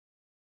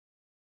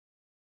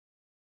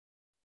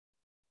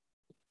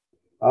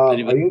Are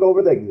you gonna go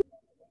over the exam?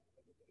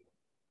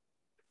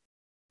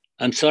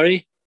 I'm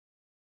sorry?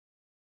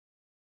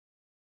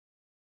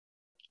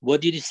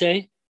 What did you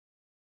say?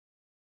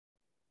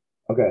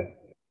 Okay.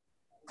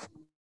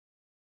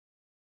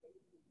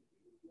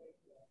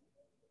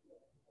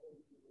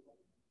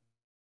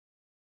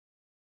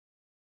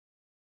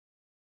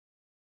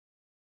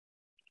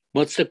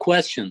 What's the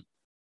question?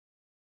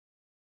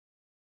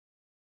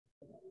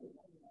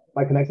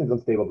 My connection's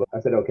unstable, but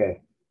I said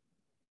okay.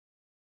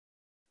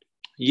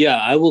 Yeah,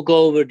 I will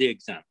go over the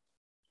exam.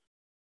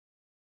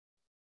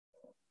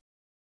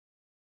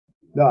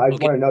 No, I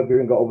just want to know if you're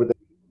gonna go over the.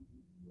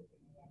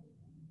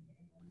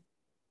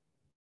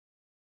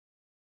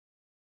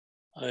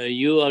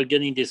 You are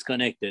getting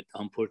disconnected,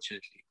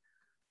 unfortunately.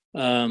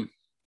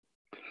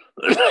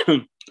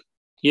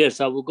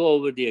 Yes, I will go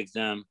over the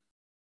exam.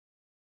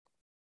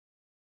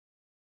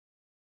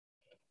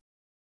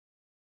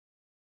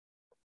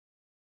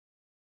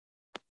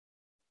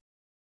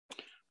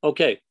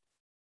 Okay.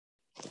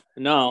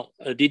 Now,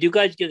 did you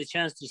guys get a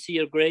chance to see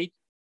your grade?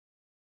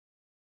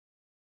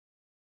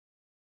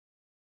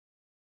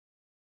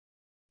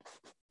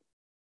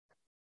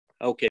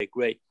 Okay,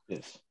 great.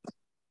 Yes.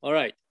 All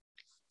right.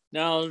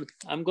 Now,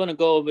 I'm going to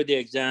go over the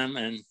exam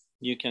and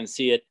you can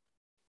see it.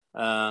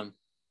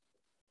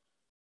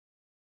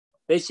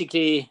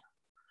 Basically,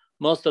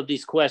 most of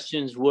these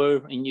questions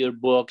were in your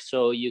book,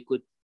 so you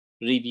could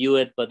review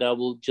it, but I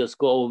will just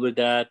go over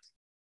that.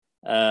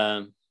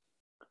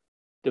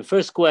 The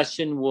first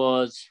question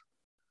was,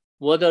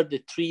 what are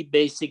the three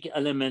basic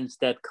elements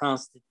that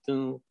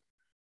constitute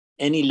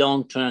any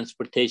long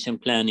transportation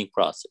planning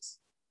process?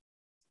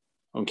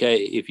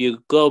 Okay, if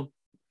you go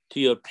to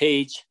your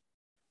page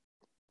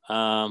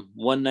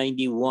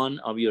 191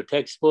 of your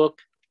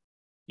textbook,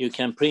 you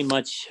can pretty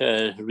much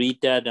read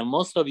that, and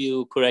most of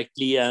you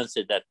correctly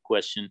answered that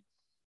question.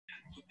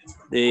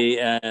 The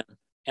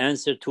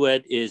answer to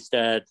it is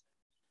that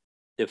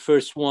the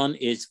first one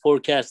is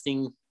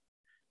forecasting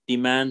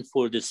demand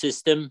for the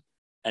system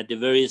at the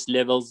various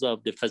levels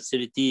of the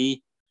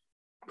facility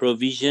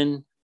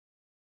provision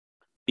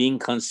being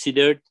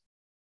considered.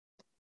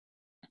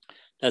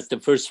 That's the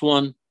first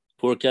one,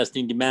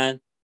 forecasting demand.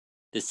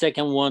 The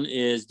second one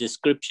is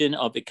description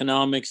of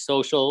economic,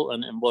 social,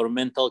 and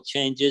environmental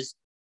changes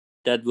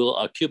that will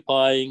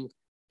occupy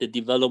the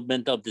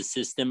development of the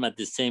system at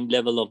the same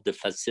level of the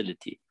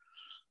facility.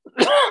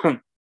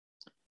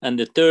 And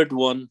the third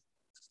one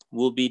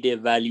will be the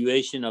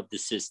evaluation of the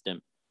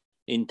system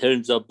in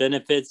terms of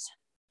benefits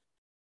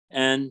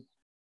and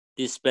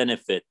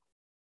disbenefit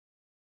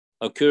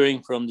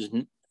occurring from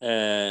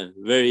the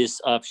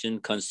various options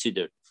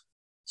considered.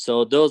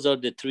 So those are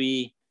the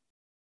three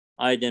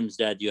items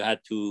that you had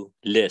to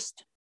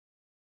list.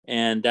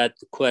 And that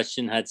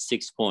question had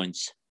 6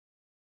 points.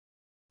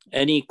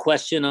 Any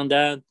question on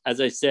that?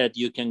 As I said,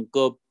 you can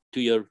go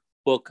to your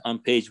book on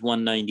page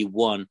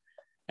 191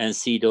 and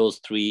see those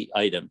three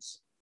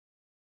items.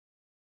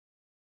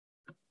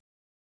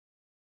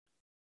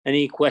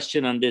 Any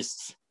question on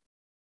this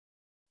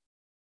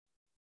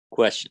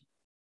question?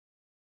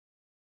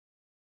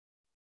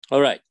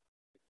 All right.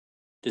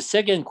 The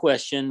second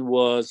question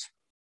was,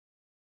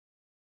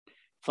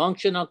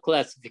 functional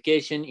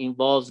classification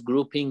involves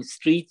grouping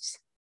streets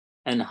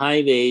and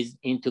highways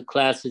into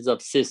classes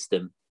of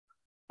system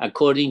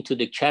according to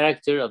the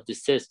character of the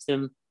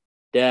system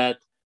that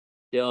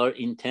they are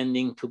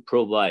intending to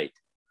provide.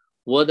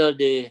 What are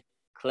the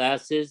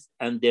classes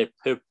and their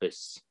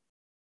purpose?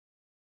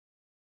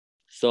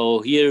 So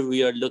here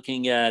we are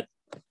looking at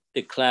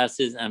the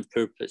classes and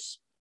purpose.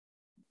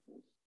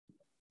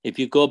 If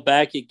you go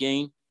back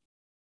again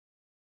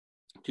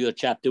to your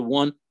chapter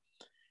 1,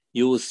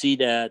 you will see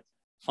that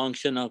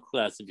functional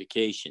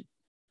classification.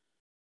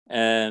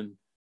 That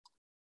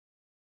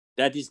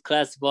is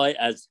classified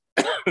as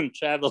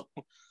travel,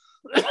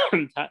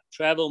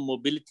 travel,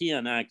 mobility,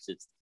 and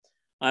access.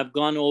 I've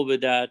gone over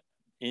that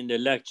in the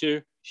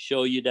lecture,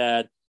 show you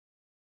that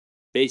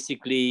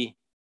basically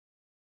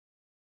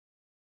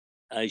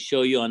I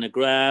show you on a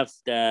graph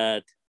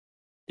that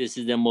this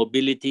is the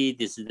mobility,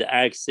 this is the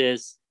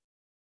access,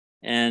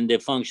 and the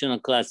functional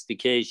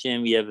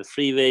classification. We have a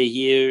freeway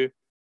here,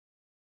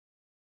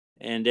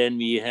 and then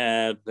we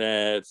have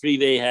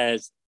freeway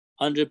has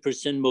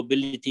 100%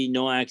 mobility,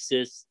 no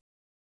access,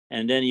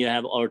 and then you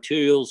have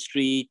arterial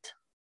street,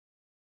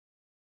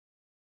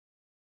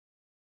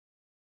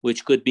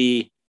 which could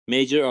be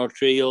major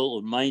arterial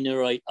or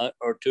minor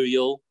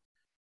arterial,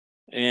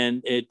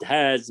 and it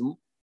has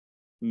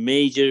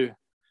major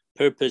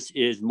purpose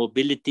is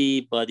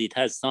mobility, but it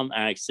has some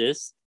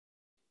access.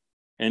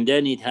 And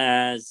then it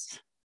has,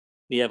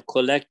 we have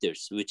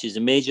collectors, which is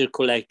a major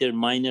collector,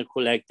 minor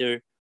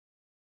collector.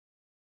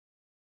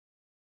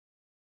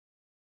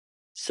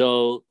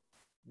 So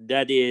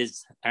that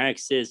is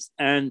access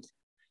and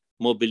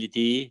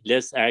mobility,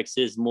 less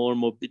access, more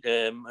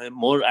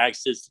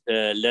access,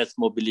 less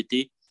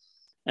mobility.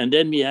 And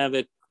then we have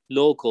a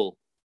local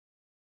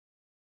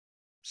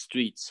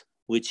streets,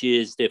 which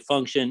is the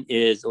function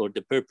is, or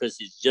the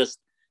purpose is just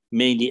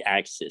mainly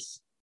access.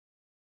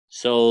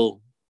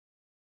 So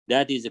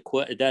That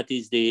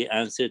is the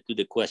answer to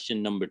the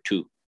question number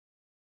 2.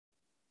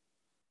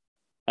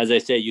 As I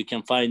said, you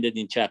can find it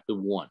in chapter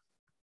 1.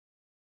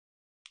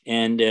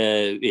 And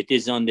it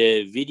is on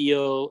the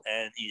video,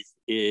 and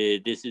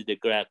this is the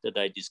graph that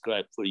I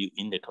described for you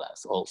in the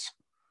class also.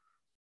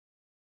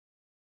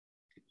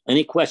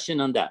 Any question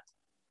on that?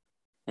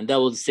 And that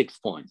was 6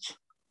 points.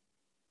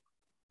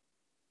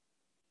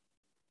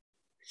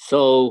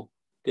 So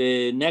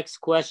the next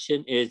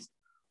question is,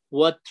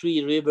 what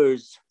 3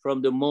 rivers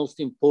from the most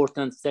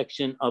important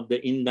section of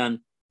the inland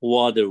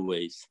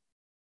waterways?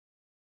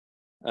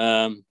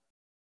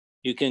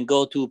 You can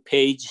go to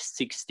page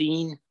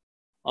 16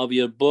 of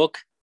your book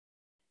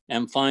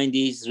and find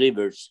these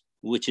rivers,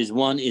 which is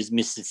one is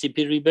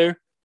Mississippi River,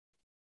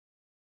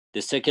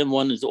 the second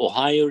one is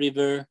Ohio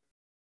River,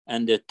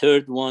 and the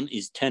third one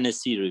is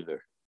Tennessee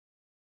River.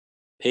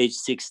 Page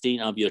 16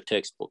 of your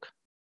textbook.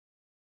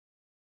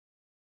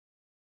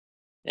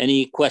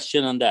 Any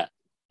question on that?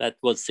 That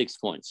was 6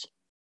 points.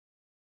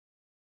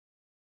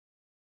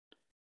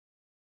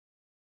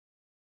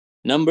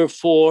 Number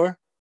 4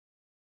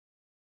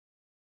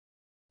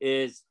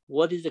 is,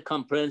 what is the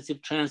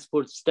comprehensive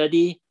transport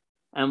study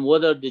and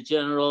what are the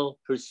general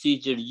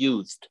procedures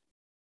used?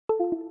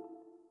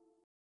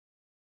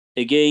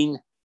 Again,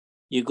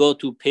 you go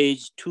to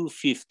page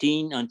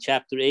 215 on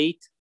chapter 8,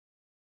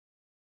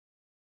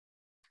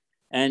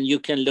 and you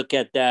can look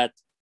at that,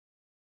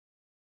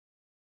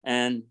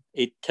 and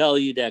it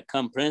tells you that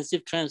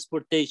comprehensive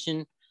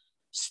transportation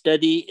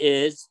study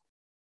is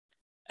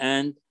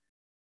an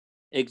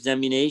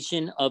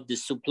examination of the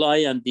supply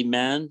and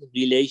demand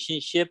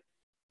relationship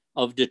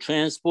of the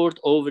transport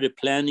over the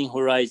planning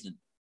horizon.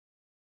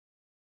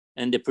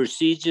 And the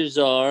procedures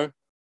are,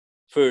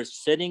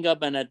 first, setting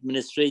up an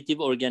administrative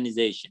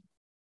organization.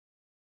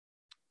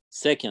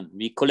 Second,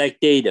 we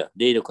collect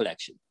data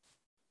collection.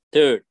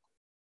 Third,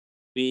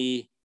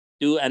 we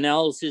do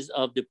analysis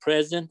of the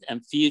present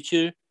and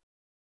future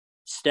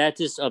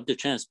status of the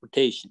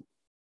transportation.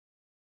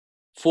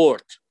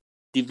 Fourth,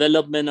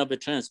 development of a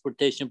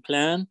transportation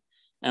plan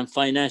and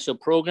financial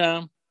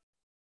program.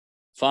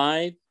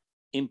 5,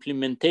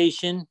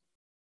 implementation.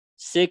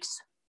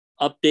 6,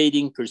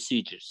 updating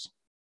procedures.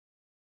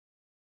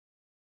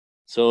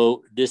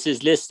 So this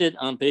is listed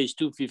on page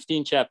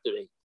 215, chapter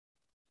 8.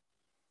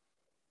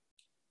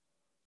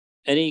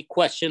 Any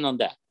question on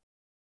that?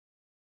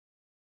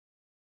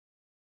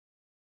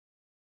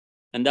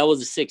 And that was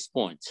the 6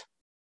 points.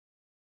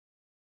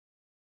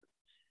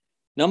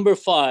 Number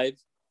 5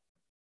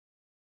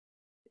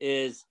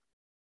 is,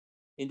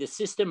 in the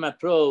system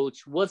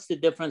approach, what's the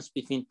difference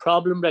between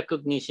problem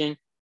recognition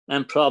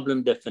and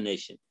problem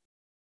definition?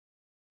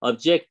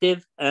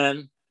 Objective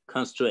and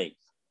constraint.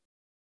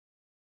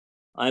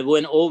 I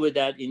went over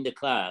that in the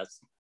class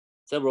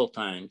several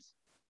times.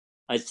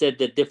 I said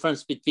the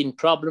difference between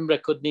problem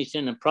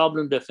recognition and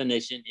problem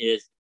definition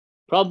is,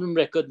 problem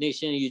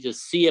recognition, you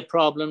just see a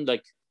problem,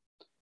 like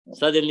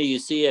suddenly you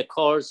see a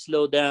car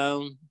slow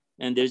down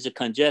and there's a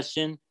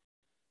congestion,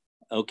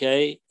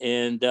 okay?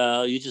 And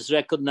you just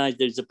recognize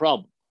there's a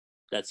problem.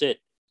 That's it.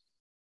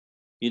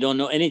 You don't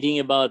know anything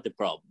about the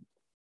problem.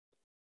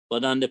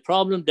 But on the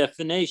problem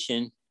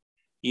definition,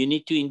 you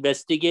need to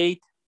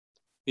investigate,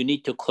 you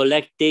need to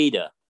collect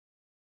data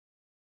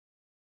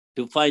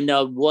to find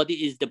out what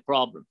is the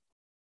problem,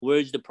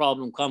 where does the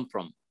problem come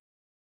from,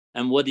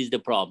 and what is the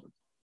problem.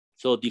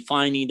 So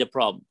defining the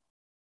problem.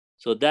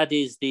 So that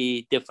is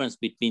the difference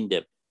between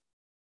them.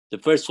 The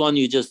first one,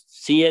 you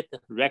just see it,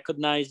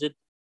 recognize it,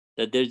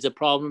 that there's a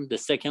problem. The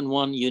second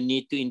one, you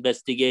need to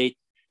investigate,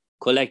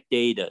 collect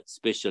data,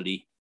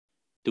 especially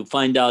to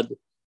find out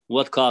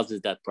what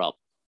causes that problem.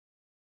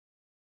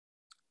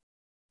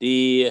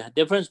 The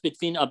difference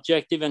between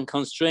objective and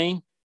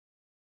constraint,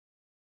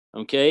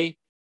 okay?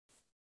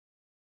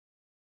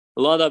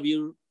 A lot of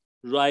you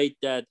write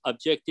that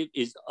objective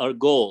is our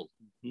goal.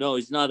 No,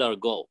 it's not our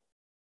goal.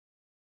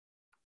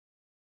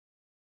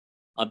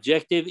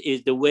 Objective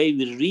is the way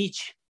we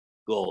reach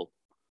goal.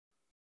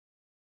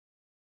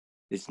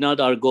 It's not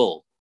our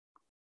goal.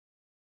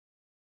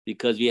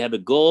 Because we have a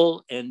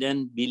goal and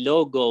then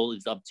below goal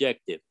is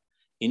objective.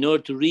 In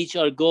order to reach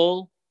our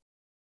goal,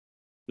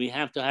 we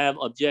have to have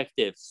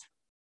objectives.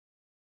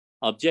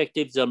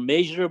 Objectives are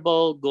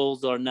measurable,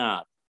 goals are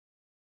not.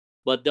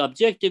 But the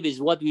objective is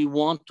what we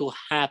want to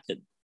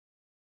happen.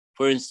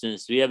 For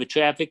instance, we have a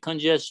traffic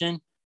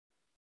congestion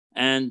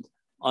and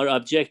our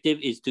objective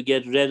is to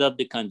get rid of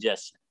the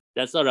congestion.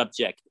 That's our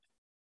objective.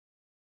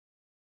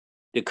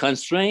 The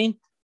constraint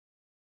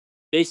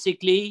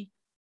basically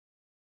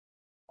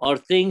are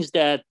things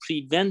that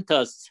prevent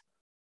us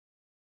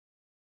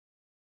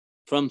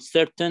from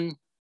certain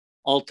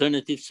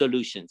alternative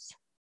solutions.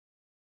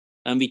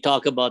 And we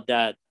talk about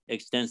that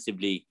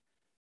extensively.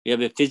 We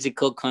have a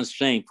physical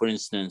constraint, for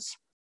instance.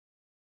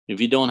 If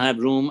you don't have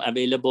room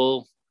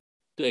available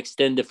to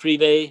extend the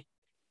freeway,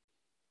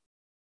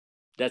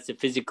 that's a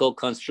physical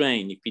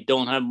constraint. If you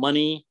don't have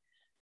money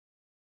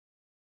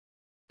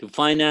to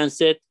finance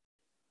it,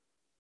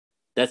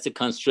 That's a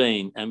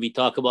constraint. And we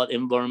talk about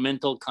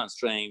environmental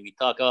constraint. We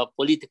talk about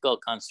political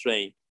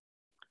constraint.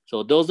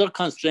 So those are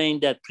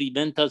constraints that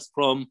prevent us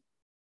from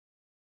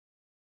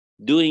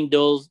doing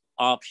those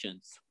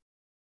options.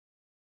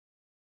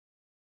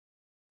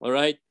 All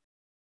right.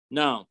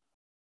 Now,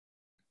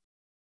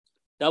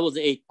 that was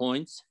 8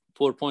 points,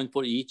 4 points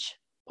for each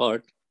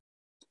part.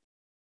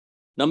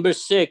 Number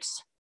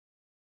 6,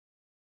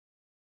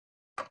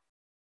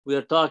 we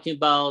are talking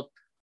about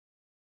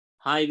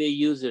highway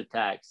user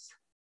tax.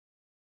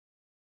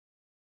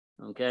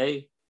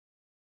 Okay.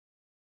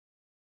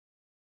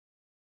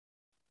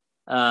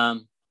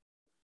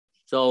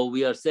 So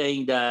we are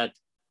saying that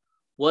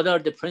what are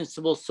the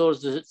principal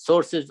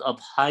sources of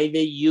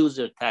highway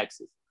user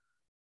taxes?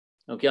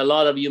 Okay, a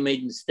lot of you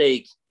made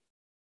mistake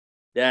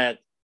that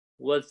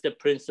what's the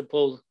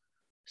principal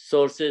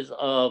sources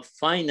of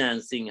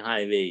financing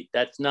highway?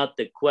 That's not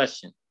the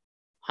question.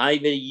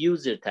 Highway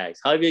user tax.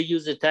 Highway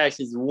user tax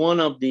is one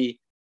of the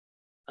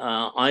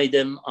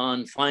item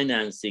on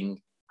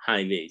financing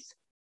highways.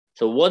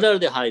 So what are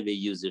the highway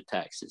user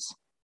taxes?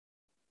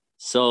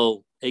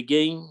 So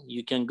again,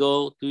 you can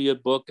go to your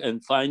book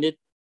and find it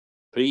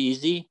pretty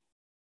easy.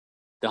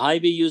 The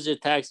highway user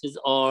taxes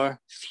are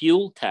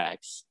fuel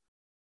tax,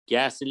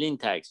 gasoline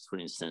tax, for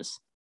instance,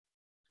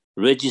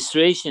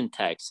 registration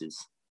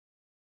taxes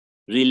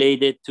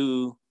related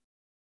to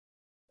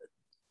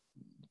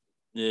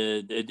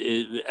and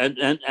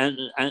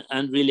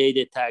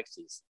related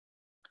taxes,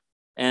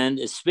 and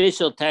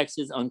special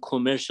taxes on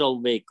commercial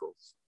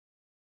vehicles.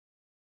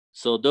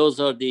 So those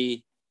are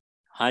the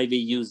highway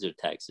user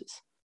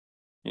taxes.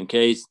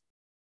 Okay,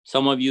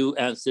 some of you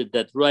answered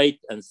that right,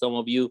 and some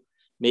of you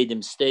made a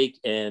mistake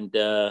and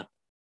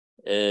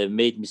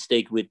made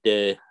mistake with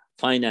the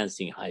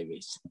financing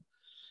highways.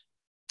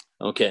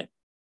 Okay,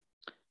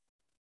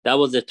 that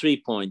was the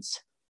 3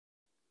 points.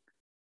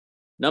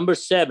 Number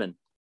 7,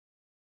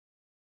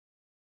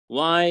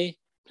 why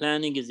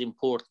planning is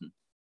important.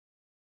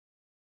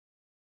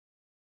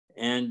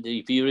 And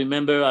if you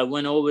remember, I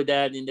went over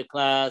that in the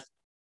class.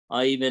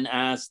 I even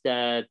asked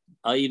that,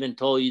 I even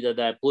told you that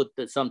I put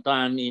some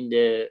time in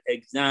the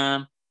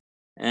exam,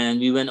 and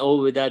we went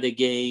over that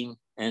again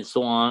and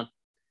so on.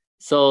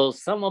 So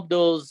some of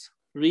those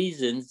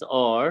reasons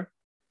are,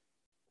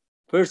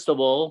 first of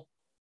all,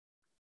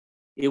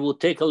 it will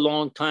take a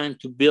long time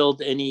to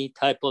build any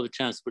type of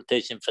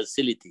transportation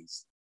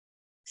facilities,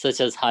 such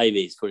as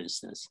highways, for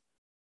instance.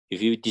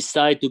 If you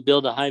decide to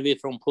build a highway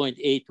from point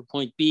A to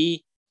point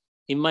B,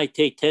 it might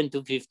take 10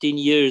 to 15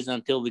 years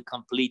until we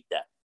complete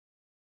that.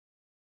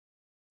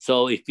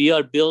 So if we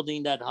are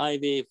building that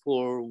highway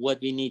for what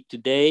we need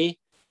today,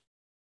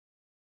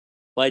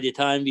 by the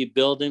time we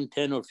build them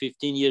 10 or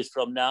 15 years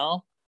from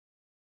now,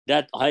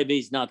 that highway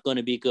is not going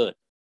to be good.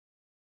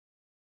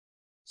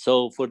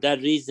 So for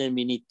that reason,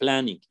 we need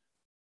planning.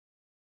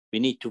 We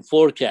need to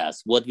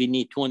forecast what we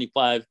need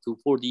 25 to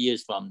 40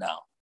 years from now.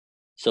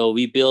 So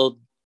we build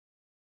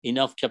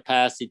enough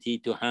capacity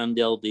to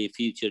handle the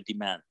future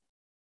demand.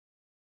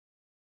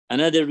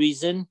 Another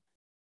reason,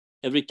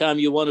 every time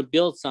you want to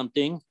build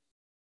something,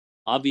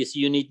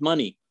 obviously you need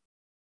money.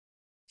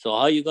 So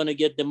how are you going to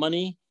get the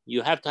money?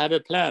 You have to have a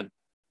plan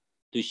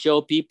to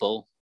show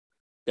people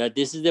that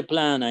this is the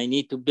plan. I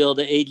need to build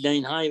an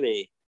 8-lane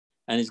highway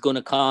and it's going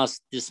to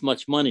cost this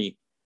much money.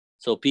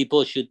 So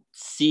people should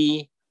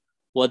see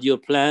what your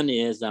plan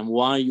is and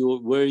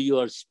where you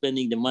are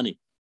spending the money.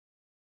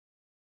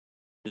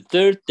 The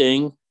third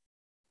thing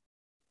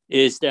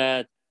is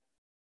that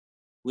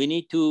we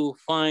need to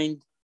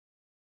find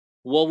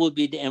what would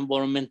be the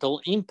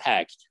environmental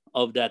impact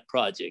of that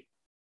project.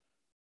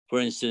 For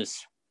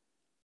instance,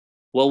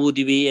 what would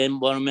be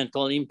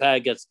environmental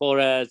impact as far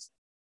as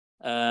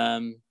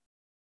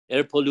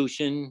air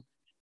pollution,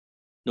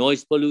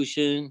 noise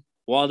pollution,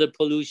 water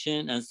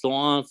pollution, and so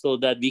on, so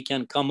that we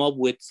can come up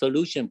with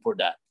solution for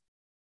that.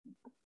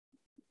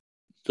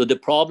 So the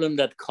problem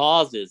that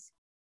causes,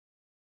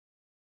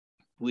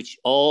 which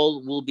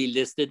all will be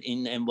listed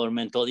in the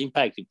environmental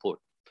impact report.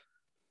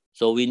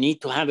 So we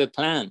need to have a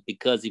plan,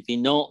 because if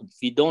we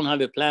don't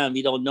have a plan,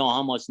 we don't know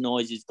how much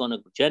noise it's going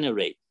to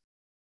generate,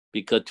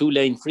 because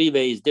 2-lane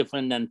freeway is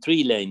different than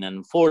 3-lane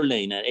and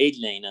 4-lane and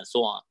 8-lane and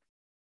so on.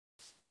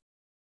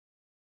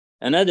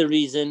 Another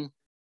reason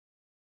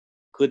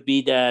could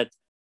be that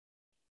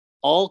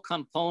all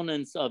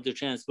components of the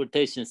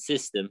transportation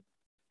system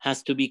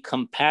has to be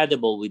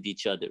compatible with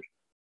each other.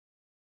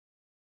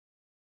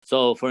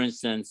 So for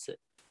instance,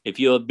 if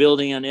you're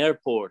building an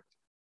airport,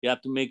 you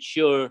have to make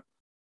sure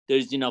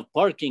there's enough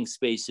parking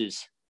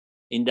spaces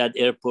in that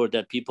airport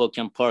that people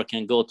can park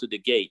and go to the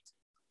gate.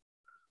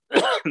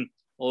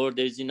 Or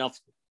there's enough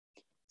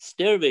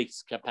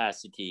stairways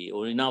capacity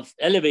or enough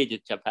elevator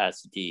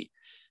capacity.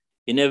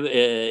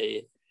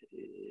 You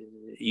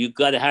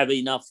got to have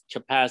enough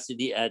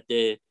capacity at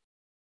the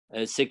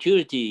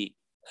security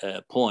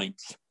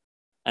points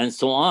and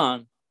so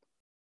on.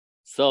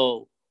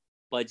 So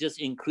by just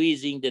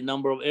increasing the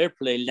number of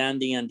airplanes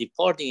landing and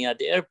departing at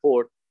the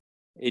airport,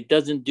 it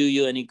doesn't do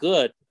you any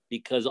good,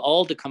 because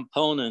all the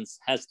components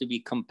has to be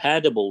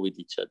compatible with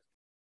each other.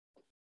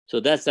 So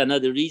that's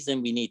another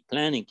reason we need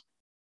planning.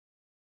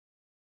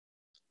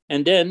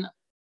 And then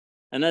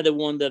another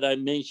one that I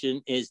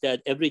mentioned is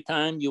that every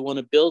time you want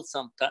to build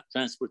some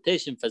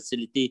transportation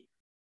facility,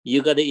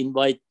 you got to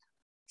invite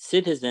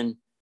citizens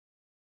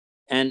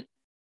and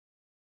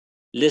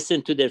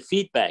listen to their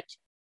feedback,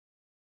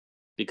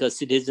 because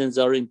citizens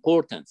are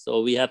important.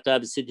 So we have to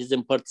have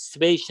citizen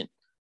participation.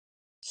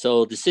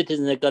 So the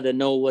citizens have got to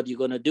know what you're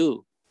going to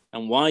do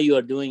and why you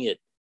are doing it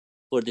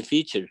for the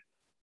future.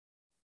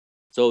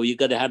 So you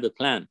got to have a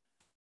plan.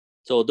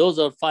 So those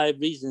are 5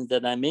 reasons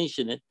that I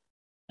mentioned it.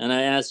 And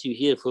I ask you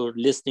here for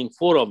listing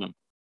 4 of them.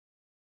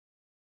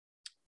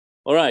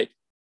 All right.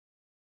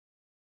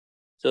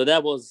 So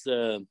that was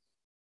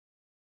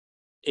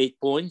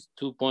 8 points,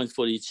 2 points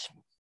for each.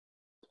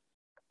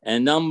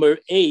 And number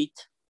 8,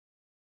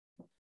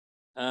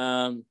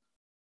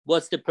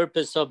 what's the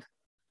purpose of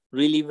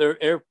reliever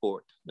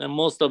airport? And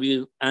most of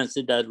you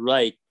answered that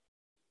right.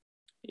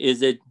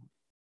 Is it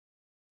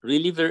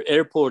reliever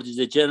airport is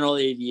a general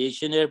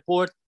aviation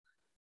airport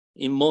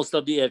in most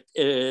of the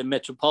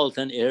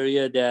metropolitan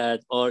area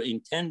that are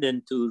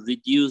intended to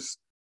reduce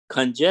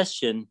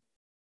congestion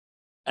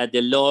at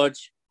the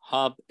large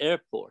hub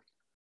airport.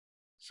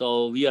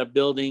 So we are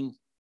building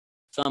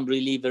some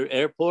reliever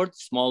airport,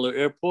 smaller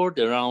airport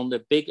around a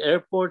big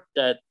airport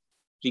that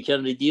we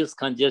can reduce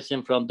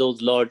congestion from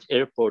those large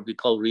airports we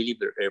call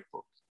reliever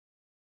airports.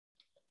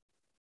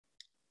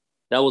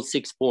 That was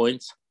 6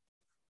 points.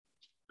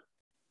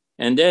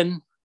 And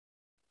then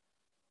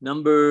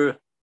number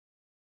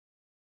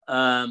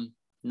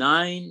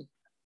 9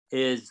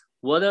 is,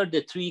 what are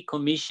the 3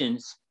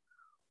 commissions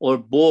or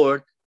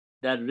board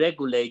that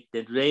regulate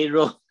the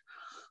railroad,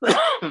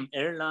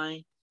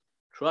 airline,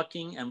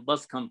 trucking, and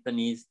bus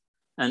companies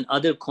and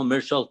other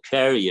commercial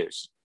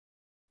carriers?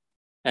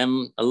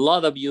 And a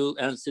lot of you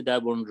answered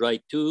that one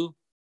right too,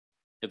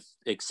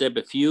 except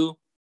a few.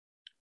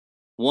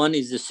 One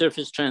is the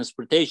Surface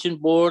Transportation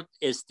Board,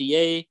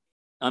 STB.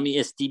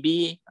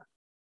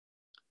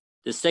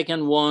 The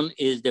second one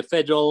is the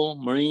Federal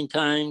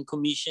Maritime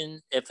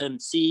Commission,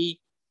 FMC.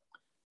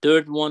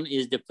 Third one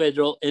is the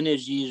Federal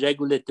Energy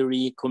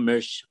Regulatory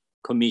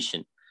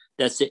Commission.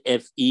 That's the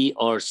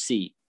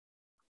FERC.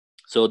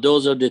 So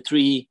those are the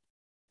 3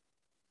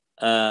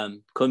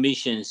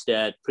 commissions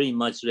that pretty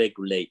much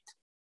regulate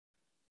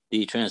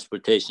the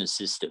transportation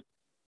system.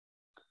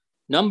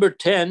 Number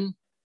 10,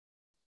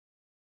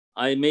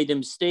 I made a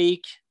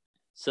mistake.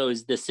 So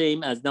it's the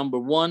same as number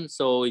 1.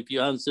 So if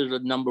you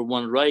answered number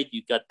 1 right,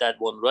 you got that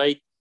one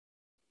right.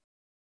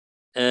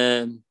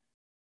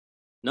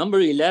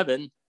 Number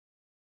 11,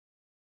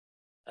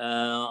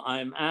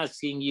 I'm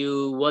asking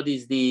you, what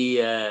is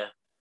the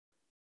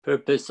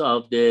purpose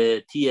of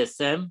the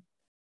TSM?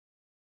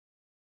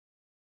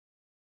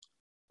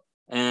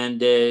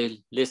 And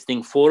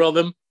listing 4 of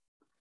them.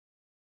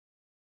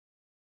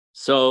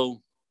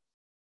 So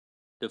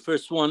the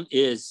first one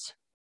is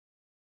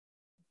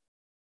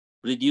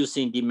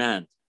reducing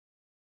demand.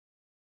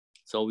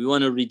 So we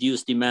want to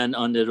reduce demand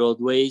on the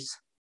roadways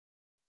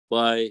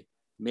by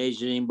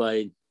measuring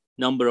by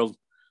number of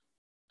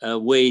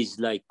ways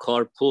like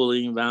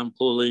carpooling, van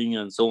pooling,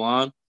 and so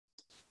on.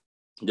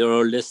 There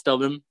are a list of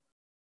them.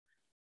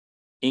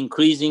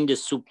 Increasing the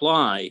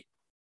supply.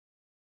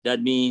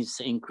 That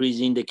means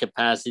increasing the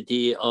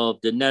capacity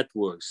of the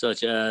network,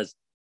 such as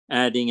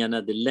adding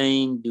another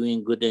lane,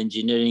 doing good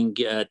engineering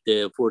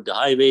for the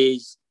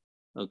highways,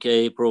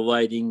 okay,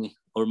 providing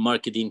or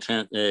marketing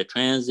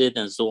transit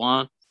and so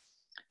on.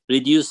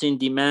 Reducing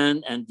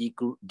demand and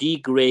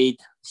degrade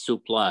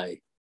supply.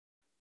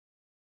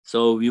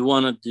 So we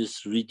wanted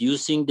this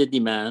reducing the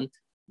demand,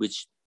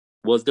 which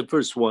was the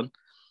first one,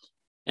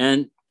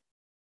 and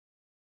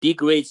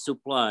degrade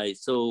supply.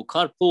 So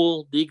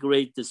carpool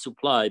degrade the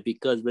supply,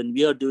 because when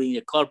we are doing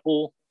a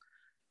carpool,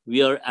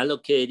 we are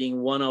allocating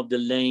one of the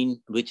lane,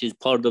 which is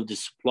part of the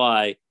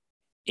supply,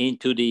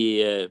 into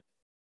the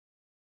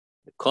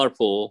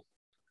carpool.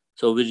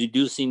 So we're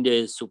reducing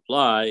the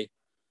supply,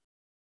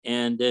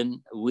 and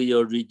then we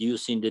are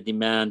reducing the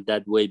demand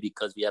that way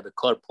because we have a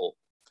carpool.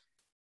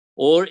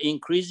 Or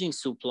increasing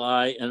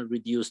supply and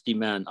reduce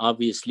demand.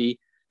 Obviously,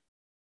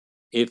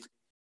 if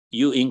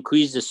you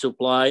increase the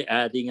supply,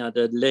 adding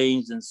other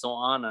lanes and so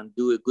on, and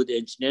do a good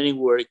engineering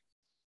work,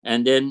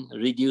 and then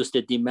reduce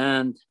the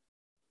demand,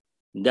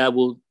 that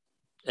will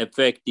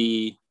affect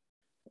the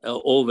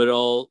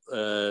overall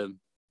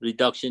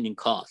reduction in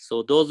cost.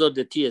 So those are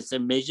the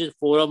TSM measures,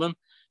 4 of them.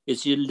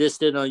 It's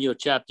listed on your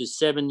chapter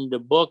 7 in the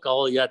book.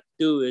 All you have to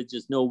do is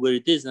just know where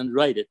it is and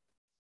write it.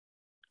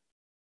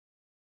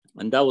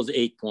 And that was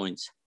 8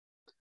 points.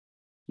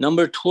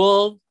 Number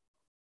 12,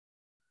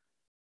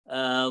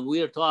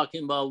 we are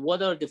talking about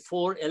what are the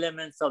 4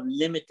 elements of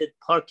limited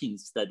parking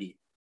study.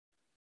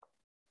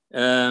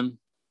 Again,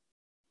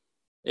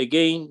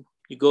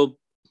 you go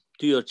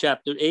to your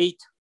chapter 8,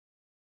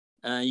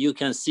 you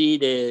can see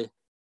the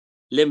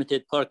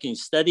limited parking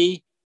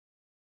study.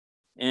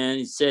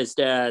 And it says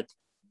that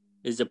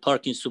is the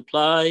parking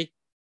supply,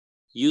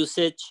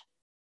 usage,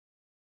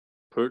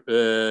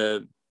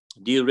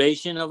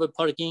 duration of a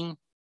parking,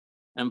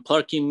 and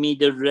parking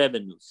meter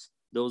revenues.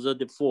 Those are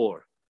the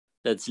 4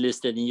 that's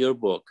listed in your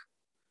book.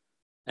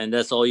 And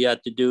that's all you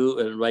had to do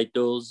and write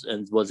those,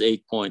 and it was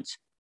 8 points.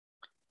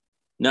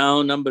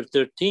 Now, number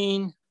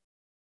 13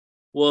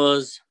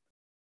 was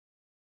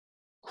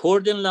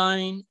cordon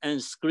line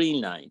and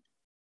screen line.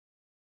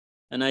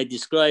 And I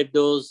described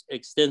those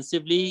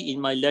extensively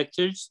in my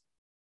lectures.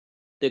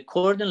 The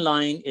cordon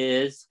line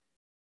is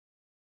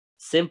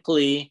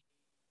simply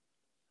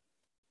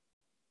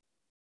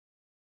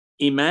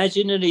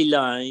imaginary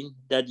line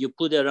that you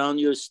put around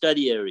your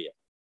study area.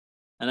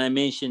 And I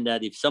mentioned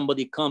that if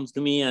somebody comes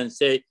to me and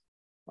say,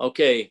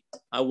 okay,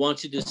 I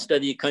want you to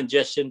study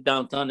congestion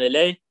downtown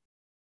LA,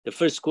 the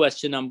first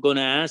question I'm going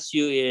to ask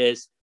you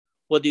is,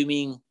 what do you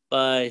mean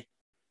by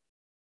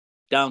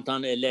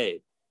downtown LA?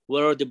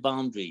 Where are the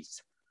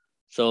boundaries?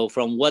 So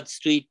from what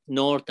street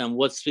north and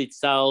what street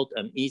south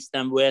and east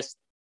and west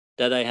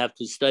that I have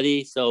to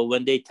study. So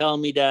when they tell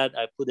me that,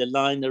 I put a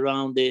line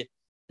around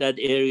that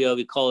area,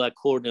 we call that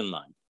cordon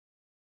line.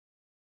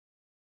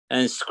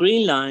 And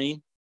screen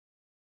line,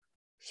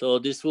 so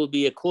this will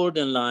be a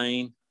cordon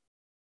line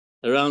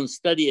around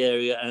study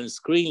area, and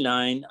screen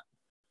line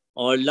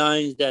are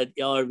lines that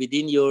are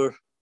within your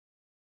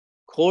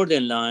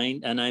cordon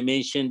line. And I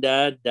mentioned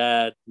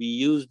that we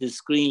use the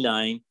screen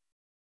line,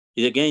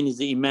 it again is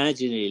the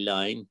imaginary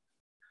line,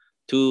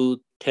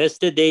 to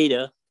test the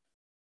data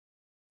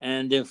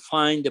and then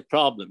find the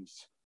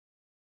problems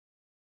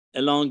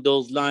along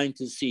those lines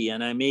to see.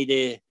 And I made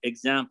an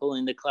example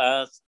in the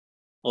class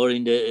or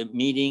in the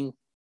meeting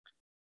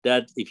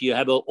that if you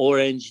have an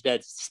orange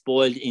that's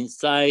spoiled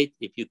inside,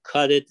 if you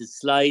cut it,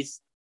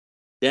 slice,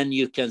 then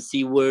you can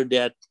see where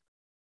that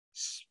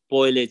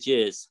spoilage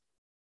is.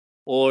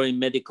 Or in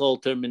medical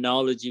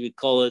terminology, we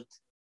call it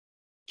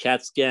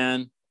CAT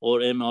scan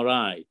or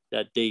MRI,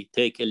 that they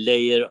take a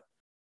layer,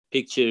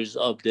 pictures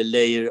of the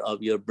layer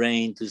of your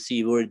brain to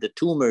see where the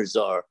tumors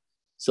are.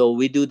 So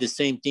we do the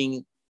same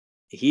thing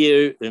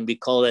here, and we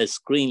call it a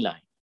screen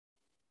line.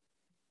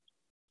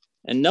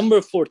 And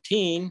number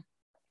 14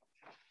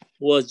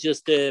 was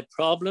just a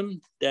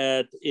problem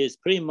that is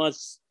pretty much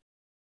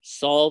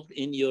solved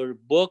in your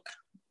book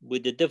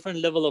with a different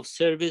level of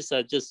service.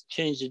 I just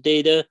changed the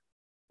data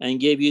and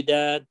gave you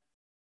that.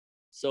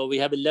 So we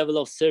have a level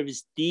of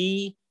service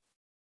D.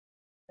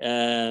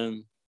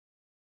 And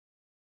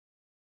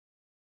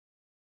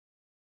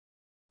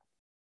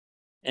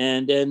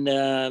then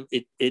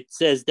it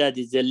says that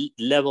it's a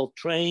level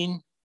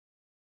train.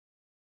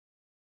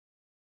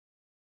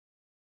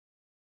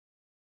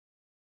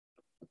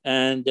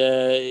 And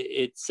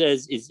it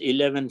says it's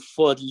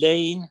 11-foot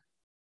lane,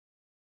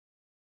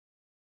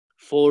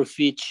 4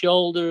 feet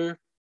shoulder.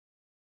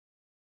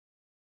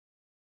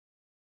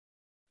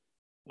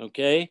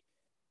 Okay.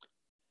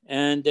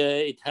 And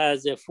it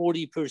has a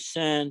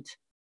 40%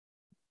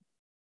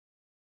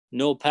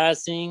 no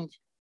passing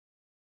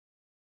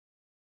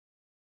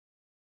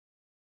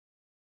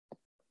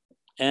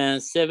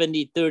and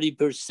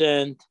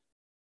 70-30%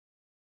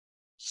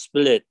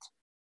 split.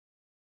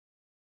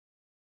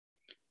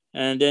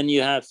 And then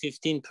you have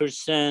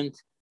 15%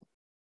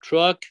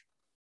 truck,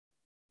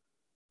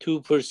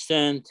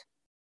 2%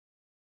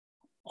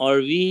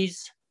 RVs,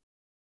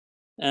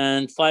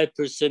 and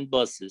 5%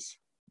 buses.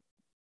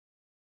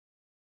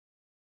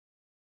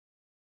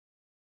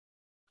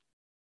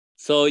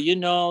 So you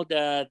know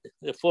that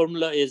the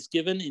formula is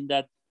given in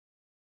that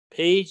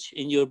page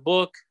in your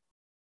book.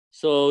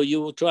 So you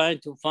will try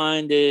to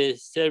find the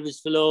service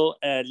flow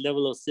at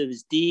level of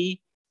service D.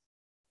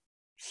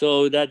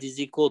 So that is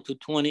equal to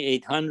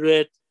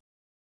 2,800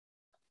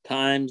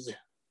 times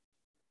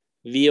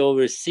V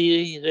over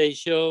C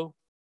ratio,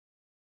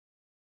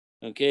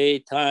 okay,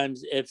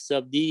 times F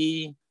sub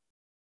D,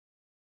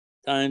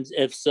 times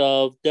F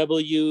sub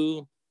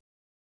W,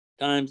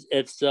 times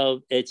F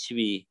sub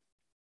HV.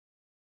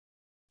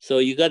 So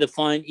you got to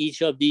find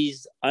each of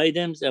these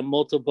items and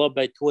multiply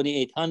by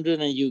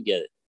 2,800 and you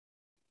get it.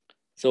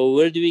 So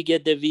where do we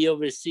get the V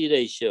over C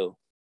ratio?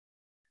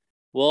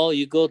 Well,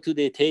 you go to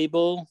the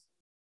table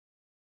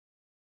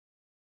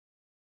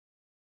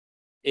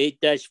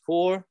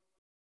 8-4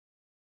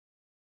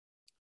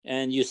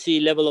 and you see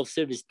level of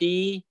service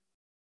D,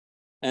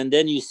 and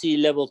then you see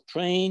level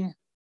train,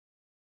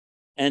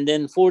 and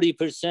then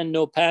 40%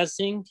 no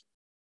passing.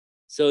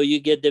 So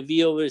you get the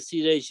V over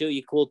C ratio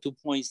equal to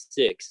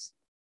 0.6.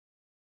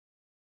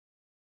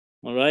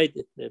 All right,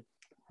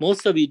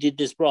 most of you did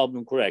this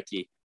problem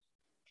correctly.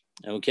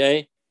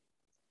 Okay,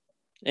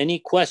 any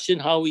question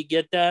how we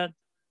get that?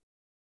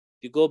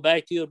 You go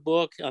back to your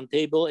book on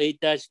table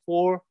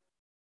 8-4.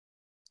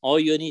 All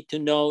you need to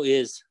know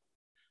is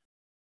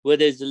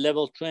whether it's a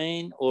level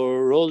train or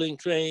a rolling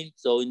train.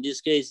 So in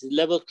this case,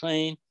 level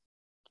train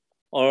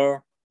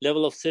or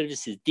level of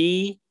service is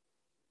D.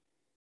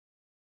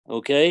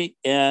 Okay,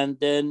 and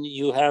then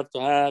you have to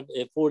have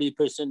a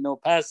 40% no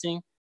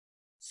passing.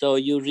 So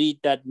you read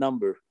that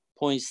number,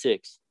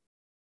 0.6.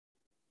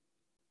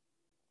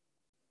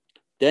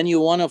 Then you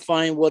want to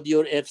find what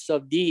your F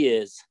sub D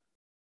is.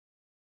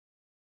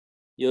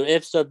 Your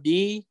F sub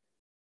D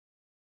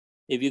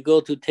If you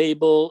go to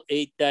table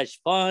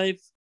 8-5,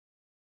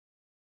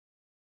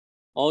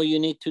 all you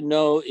need to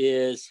know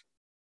is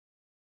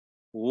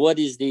what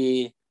is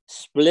the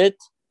split,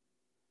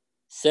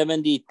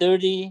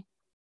 70-30,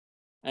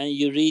 and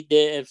you read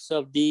the F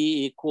sub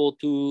D equal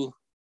to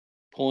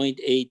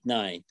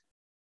 0.89.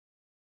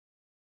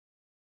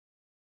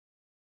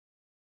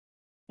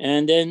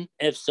 And then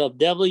F sub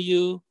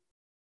W,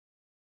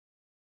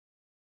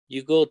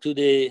 you go to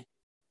the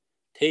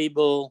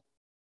table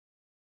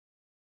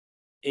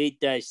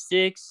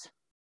 8-6.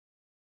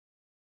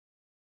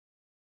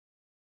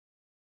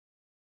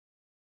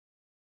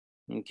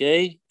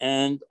 Okay,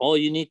 and all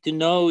you need to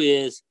know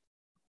is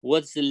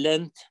what's the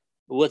length,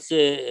 what's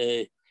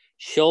the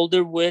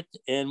shoulder width,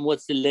 and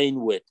what's the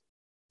lane width.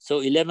 So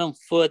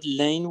 11-foot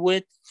lane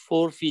width,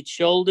 4 feet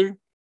shoulder,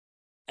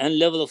 and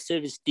level of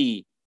service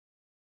D.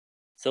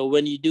 So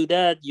when you do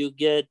that, you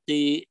get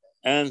the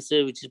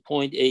answer, which is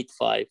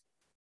 0.85.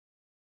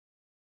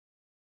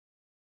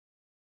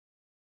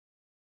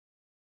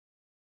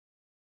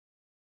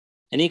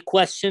 Any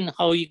question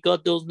how you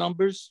got those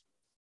numbers?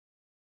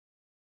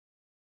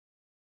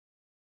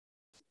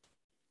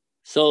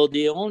 So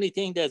the only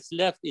thing that's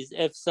left is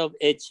F sub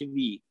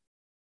HV.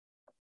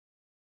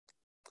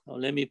 So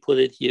let me put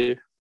it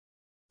here.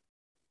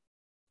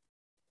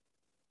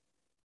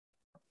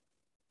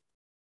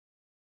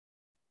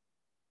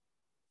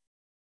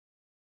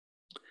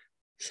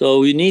 So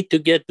we need to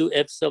get to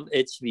F sub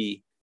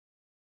HV.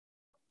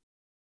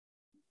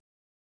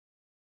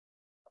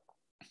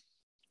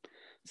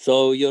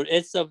 So your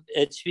F sub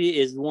HV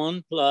is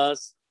 1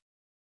 plus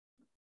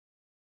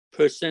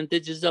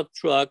percentages of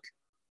truck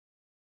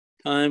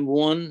times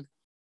 1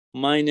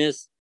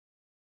 minus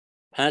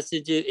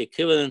passenger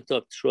equivalent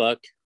of truck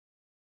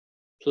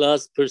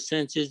plus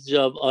percentage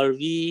of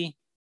RV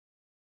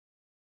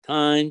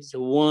times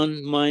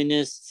 1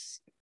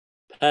 minus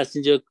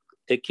passenger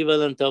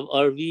equivalent of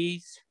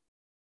RVs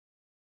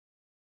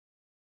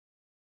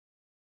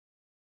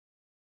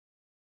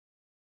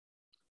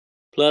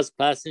plus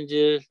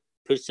passenger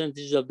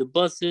percentage of the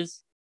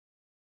buses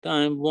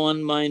times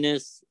 1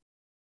 minus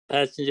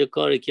passenger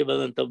car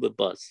equivalent of the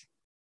bus.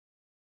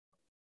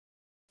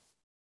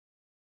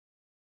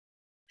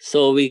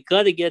 So we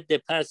got to get the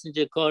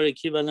passenger car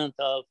equivalent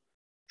of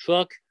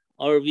truck,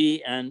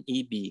 RV, and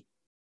EB.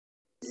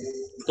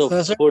 So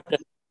for the,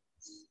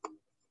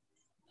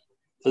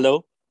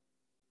 hello?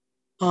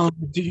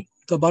 The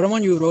bottom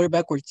one, you wrote it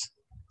backwards.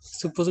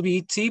 It's supposed to be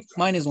ET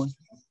minus 1,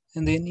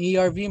 and then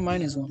ERV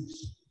minus 1.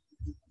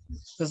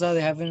 That's how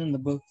they have it in the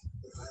book.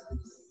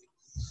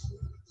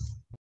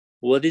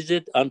 What is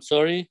it? I'm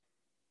sorry.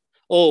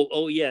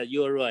 Oh yeah,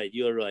 you're right.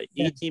 You're right.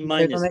 Yeah, ET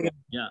minus 1.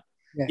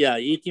 Yeah,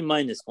 ET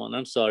minus 1.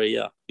 I'm sorry.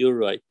 Yeah, you're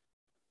right.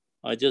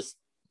 I just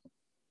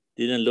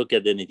didn't look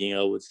at anything.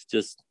 I was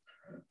just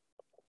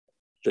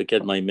look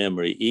at my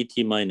memory.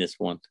 ET minus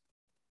 1.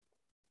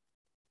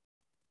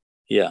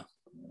 Yeah.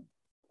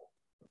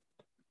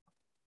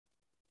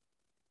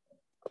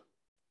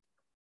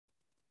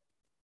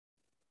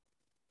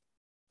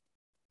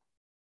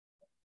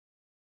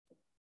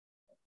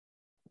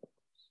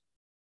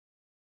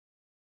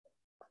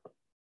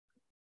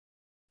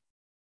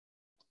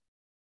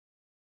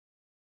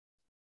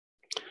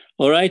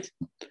 All right.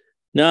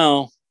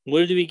 Now,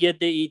 where do we get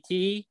the ET?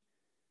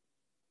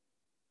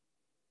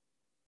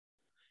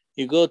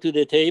 You go to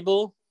the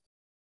table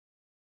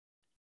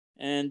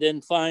and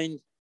then find,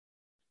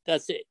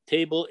 that's it,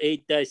 table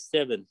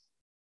 8-7.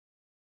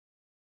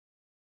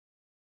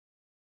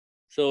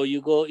 So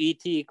you go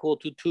ET equal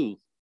to 2.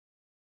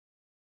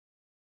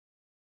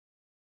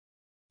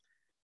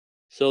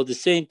 So the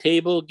same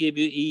table give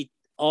you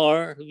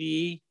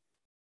RV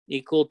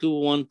equal to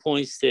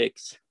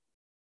 1.6.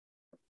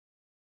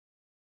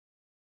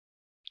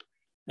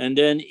 And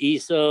then E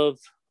sub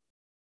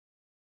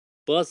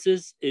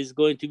buses is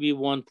going to be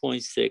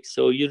 1.6.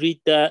 So you read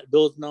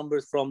those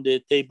numbers from the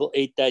table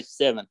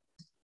 8-7.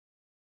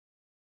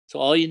 So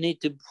all you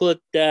need to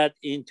put that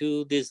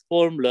into this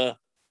formula.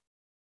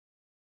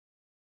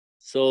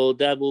 So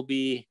that will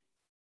be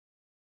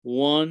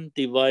 1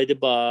 divided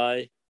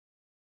by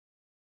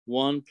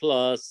 1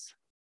 plus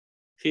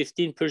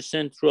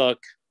 15%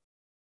 truck.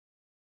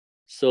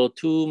 So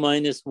 2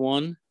 minus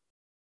 1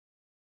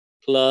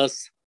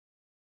 plus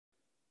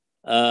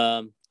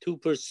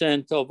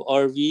 2% of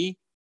RV.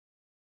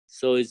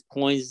 So it's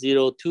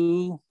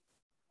 0.02.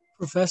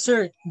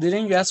 Professor,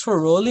 didn't you ask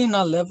for rolling,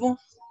 not level?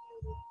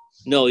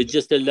 No, it's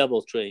just a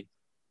level train.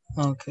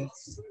 Okay.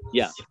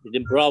 Yeah,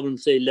 the problem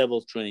say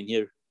level train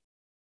here.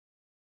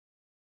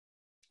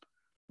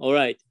 All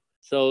right,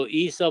 so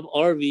E sub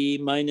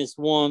RV minus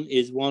 1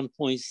 is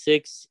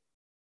 1.6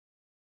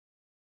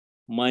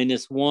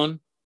 minus 1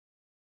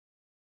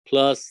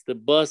 plus the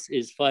bus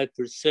is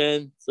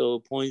 5%, so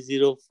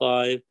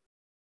 0.05,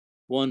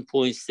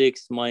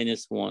 1.6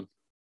 minus 1.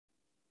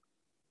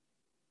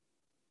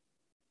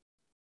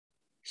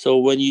 So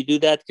when you do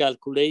that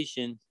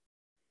calculation,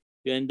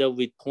 you end up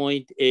with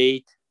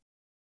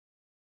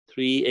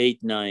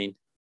 0.8389.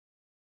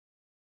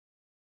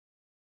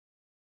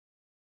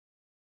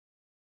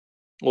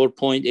 or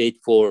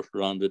 0.84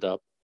 rounded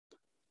up.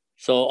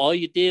 So all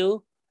you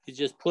do is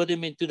just put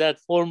them into that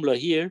formula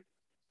here,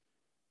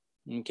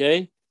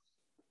 okay?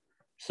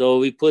 So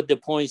we put the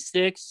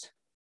 0.6.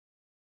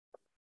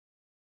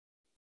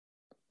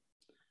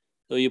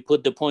 So you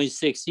put the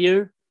 0.6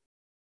 here.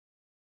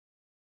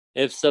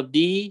 F sub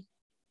D,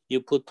 you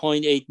put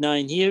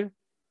 0.89 here.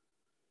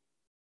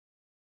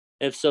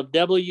 F sub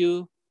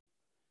W,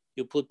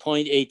 you put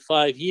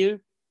 0.85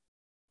 here.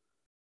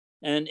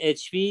 And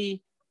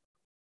HV,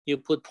 you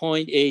put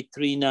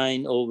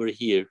 0.839 over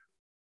here.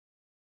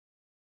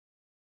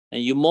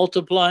 And you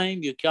multiply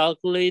them, you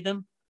calculate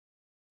them,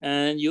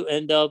 and you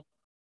end up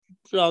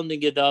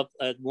rounding it up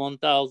at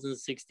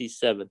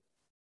 1,067.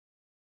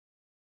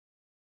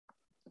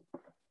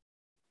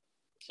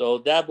 So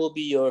that will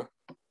be your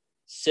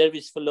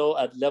service flow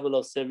at level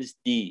of service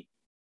D.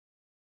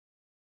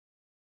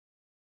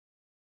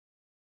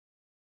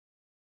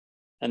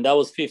 And that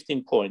was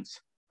 15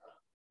 points.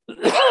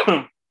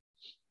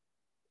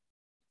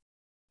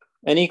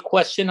 Any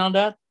question on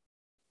that?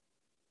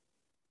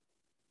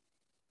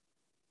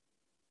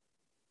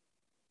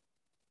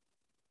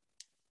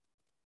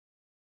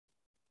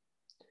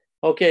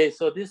 Okay,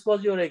 so this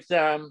was your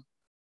exam.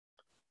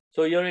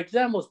 So your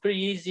exam was pretty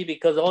easy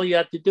because all you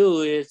had to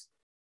do is,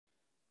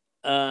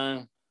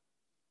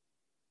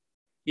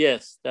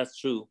 yes, that's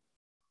true.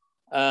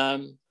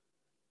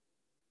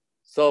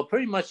 So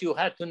pretty much you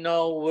had to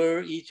know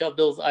where each of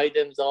those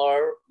items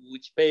are,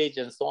 which page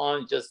and so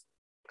on, just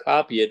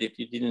copy it.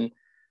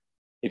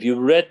 If you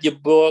read your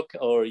book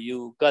or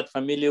you got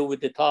familiar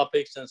with the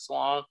topics and so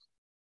on,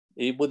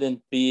 it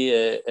wouldn't be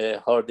a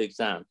hard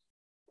exam,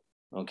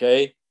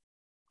 okay?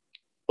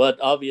 But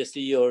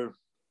obviously your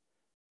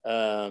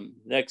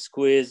next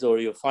quiz or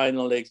your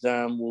final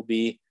exam will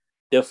be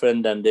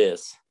different than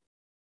this,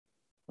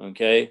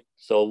 okay?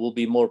 So we'll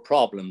be more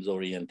problems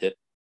oriented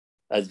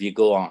as we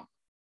go on.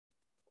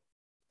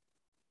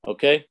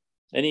 Okay,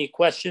 any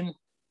question?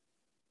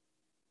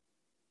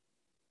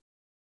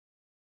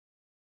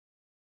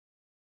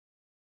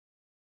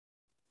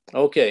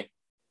 Okay,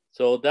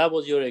 so that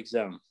was your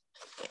exam.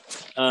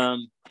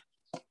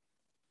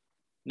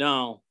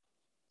 Now,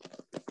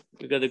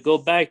 we got to go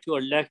back to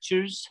our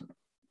lectures.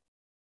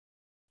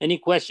 Any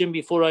question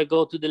before I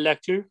go to the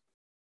lecture?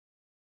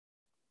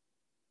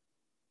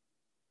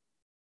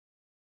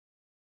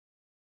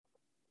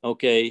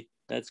 Okay,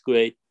 that's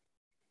great.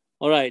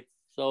 All right,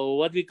 so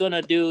what we're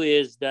gonna do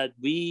is that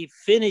we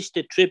finish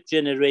the trip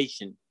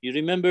generation. You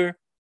remember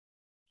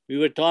we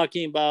were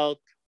talking about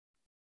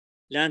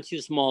land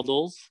use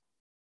models.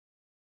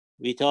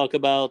 We talk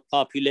about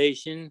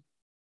population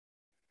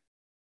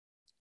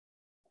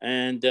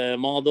and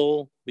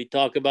model. We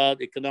talk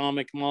about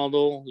economic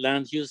model,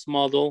 land use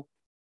model,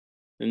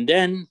 and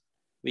then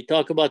we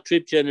talk about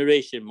trip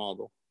generation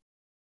model.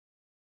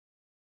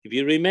 If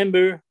you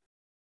remember,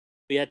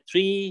 we had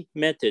three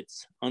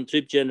methods on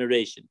trip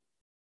generation.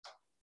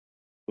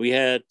 We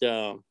had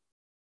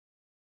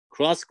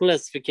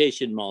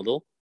cross-classification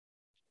model,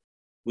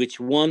 which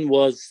one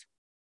was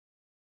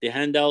the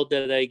handout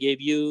that I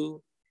gave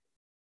you,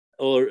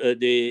 or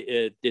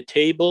the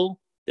table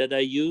that I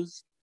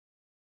used,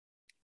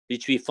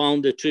 which we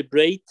found the trip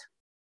rate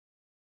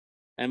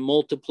and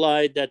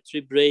multiplied that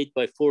trip rate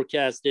by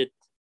forecasted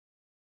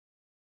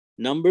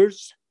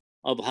numbers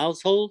of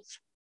households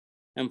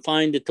and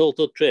find the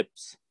total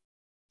trips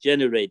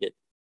generated.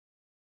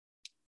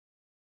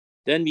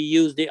 Then we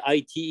use the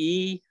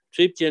ITE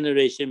trip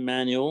generation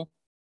manual.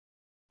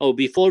 Oh,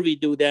 before we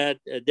do that,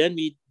 then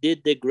we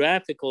did the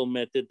graphical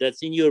method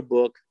that's in your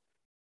book,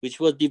 which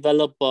was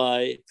developed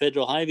by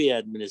Federal Highway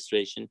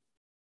Administration.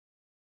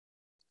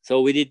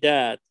 So we did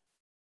that.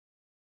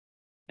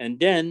 And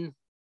then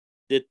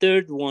the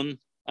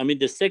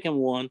second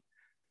one,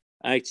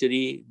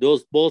 actually,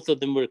 both of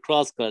them were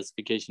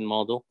cross-classification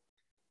model.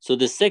 So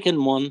the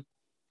second one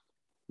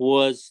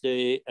was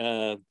the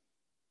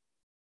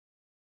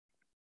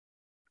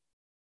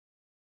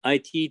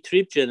IT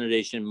trip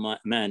generation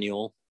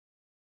manual,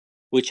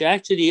 which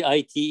actually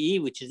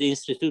ITE, which is the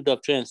Institute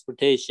of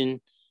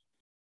Transportation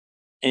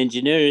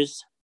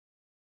Engineers,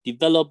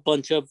 developed a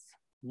bunch of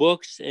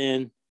books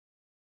and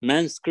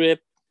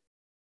manuscript,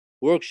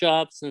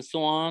 workshops, and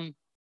so on.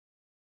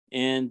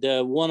 And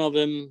one of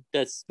them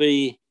that's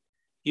very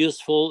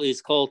useful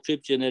is called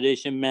Trip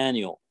Generation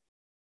Manual.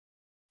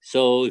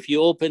 So if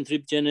you open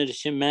Trip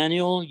Generation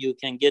Manual, you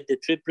can get the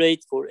trip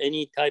rate for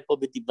any type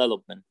of a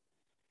development.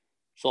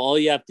 So all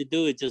you have to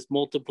do is just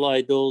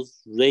multiply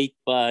those rate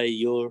by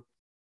your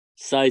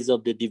size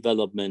of the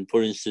development.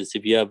 For instance,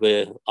 if you have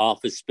an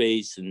office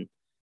space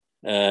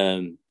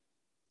and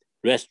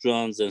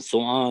restaurants and so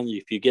on,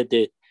 if you get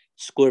the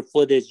square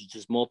footage, you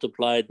just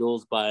multiply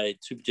those by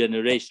trip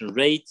generation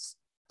rates,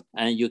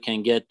 and you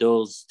can get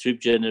those trip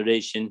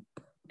generation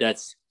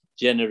that's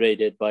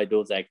generated by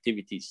those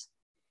activities.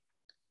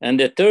 And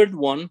the third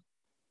one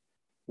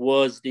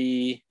was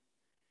the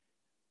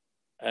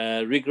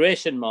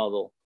regression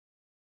model,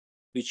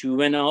 which we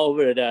went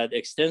over that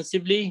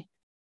extensively,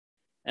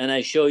 and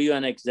I show you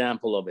an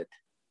example of it.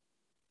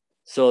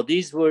 So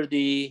these were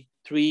the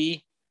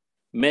three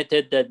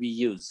methods that we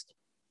used,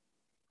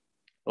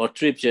 or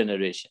trip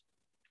generation.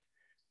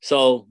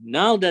 So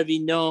now that we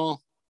know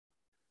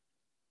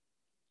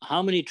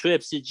how many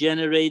trips is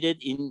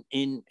generated in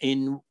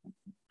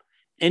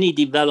any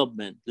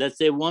development, let's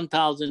say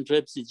 1,000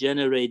 trips is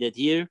generated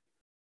here.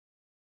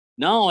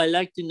 Now I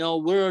like to know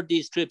where are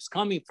these trips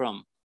coming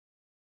from.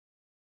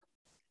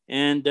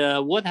 And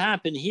what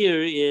happened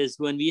here is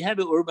when we have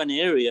an urban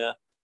area,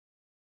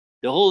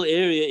 the whole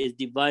area is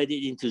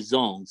divided into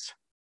zones.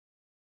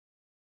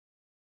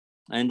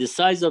 And the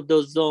size of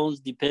those zones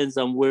depends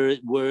on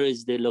where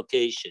is the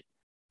location.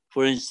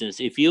 For instance,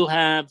 if you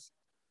have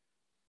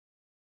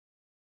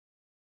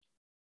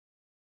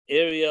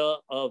area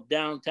of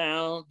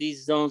downtown,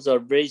 these zones are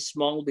very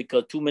small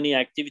because too many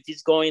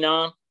activities going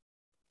on.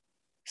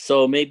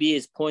 So maybe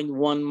it's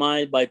 0.1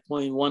 mile by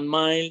 0.1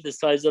 mile, the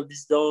size of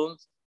these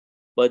zones.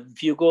 But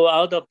if you go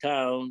out of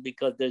town,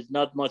 because there's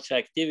not much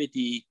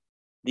activity,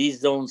 these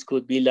zones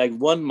could be like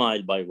 1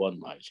 mile by 1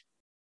 mile.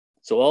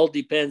 So all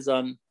depends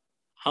on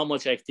how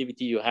much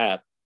activity you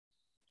have.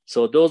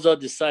 So those are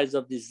the size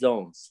of these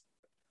zones.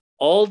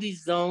 All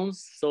these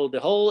zones, so the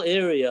whole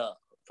area,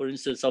 for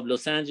instance, of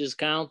Los Angeles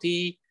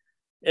County,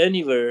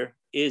 anywhere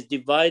is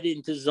divided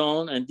into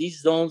zones, and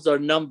these zones are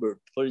numbered.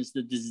 For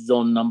instance, this is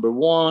zone number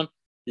 1,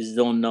 this is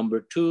zone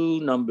number 2,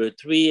 number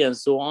 3, and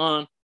so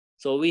on.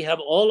 So we have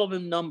all of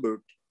them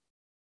numbered.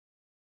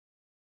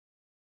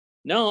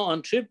 Now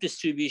on trip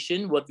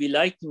distribution, what we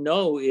like to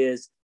know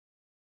is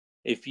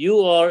if you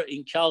are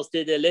in Cal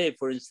State LA,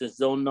 for instance,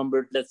 zone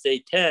number, let's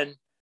say 10,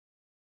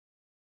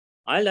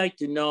 I like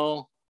to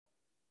know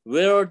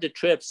where are the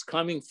trips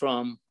coming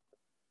from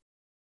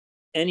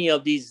any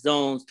of these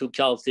zones to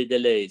Cal State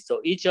LA.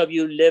 So each of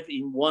you live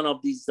in one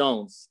of these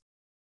zones.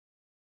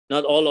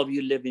 Not all of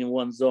you live in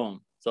one zone.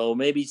 So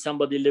maybe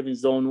somebody live in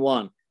zone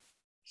 1.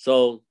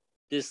 So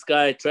this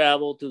guy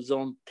traveled to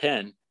zone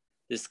 10.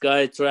 This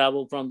guy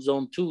traveled from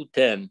zone 2,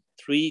 10,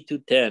 3 to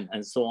 10,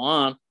 and so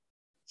on.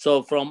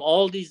 So from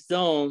all these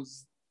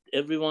zones,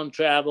 everyone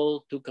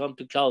traveled to come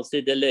to Cal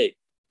State LA.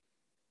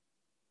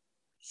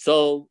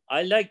 So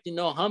I like to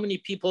know how many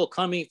people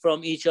coming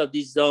from each of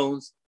these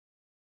zones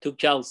to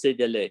Cal State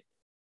LA,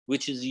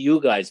 which is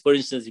you guys. For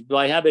instance, if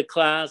I have a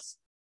class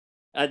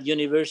at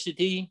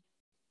university,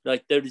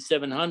 like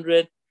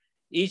 3,700,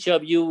 each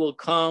of you will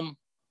come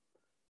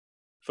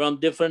from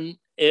different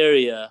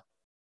area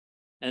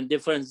and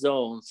different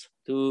zones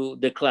to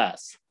the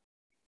class.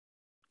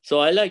 So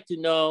I like to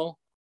know,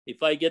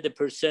 if I get the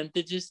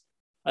percentages,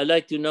 I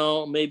like to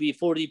know maybe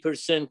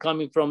 40%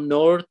 coming from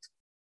north,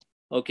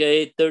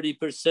 okay,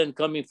 30%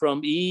 coming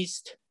from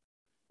east,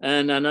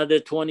 and another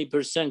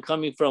 20%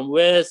 coming from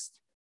west,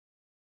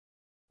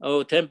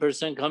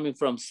 10% coming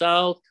from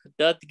south.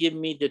 That give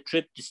me the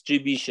trip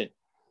distribution.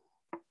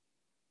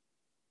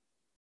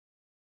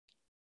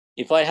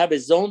 If I have a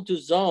zone to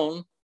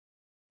zone,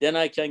 then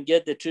I can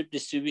get the trip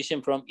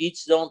distribution from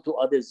each zone to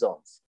other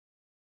zones.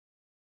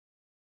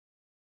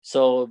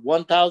 So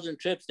 1,000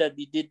 trips that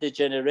we did the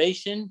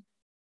generation,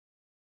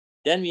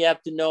 then we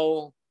have to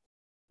know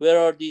where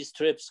are these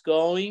trips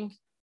going,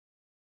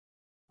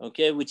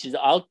 okay, which is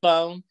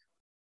outbound,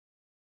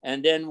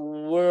 and then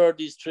where are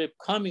these trips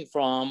coming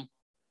from,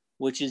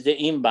 which is the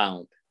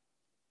inbound.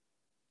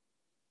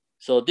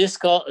 So this,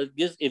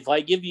 if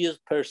I give you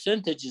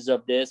percentages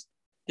of this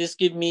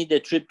gives me the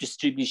trip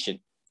distribution.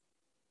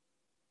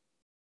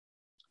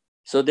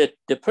 So the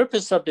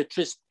purpose of the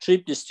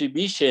trip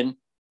distribution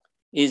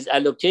is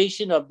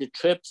allocation of the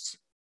trips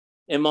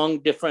among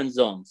different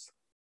zones.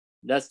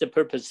 That's the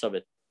purpose of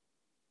it.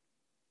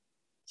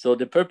 So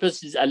the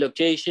purpose is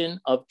allocation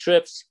of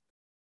trips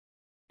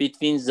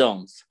between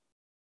zones.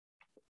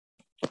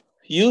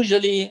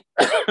 Usually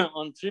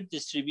on trip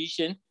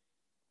distribution,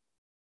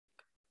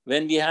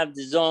 when we have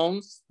the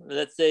zones,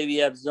 let's say we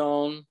have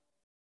zone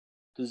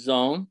to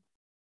zone.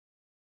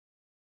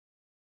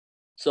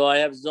 So I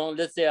have zone,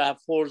 let's say I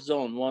have 4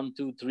 zones, 1,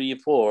 2, 3,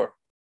 4.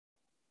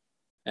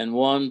 And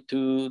 1,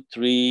 2,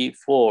 3,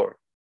 4.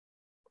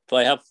 So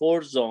I have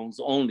 4 zones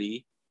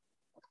only.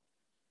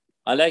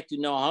 I like to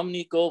know how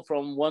many go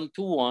from 1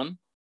 to 1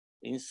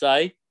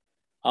 inside,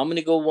 how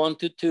many go 1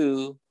 to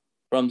 2,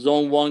 from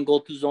zone 1 go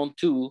to zone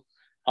 2,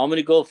 how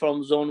many go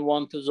from zone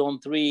 1 to zone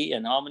 3,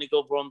 and how many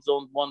go from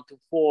zone 1 to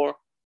 4,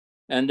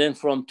 and then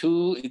from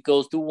 2 it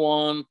goes to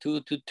 1,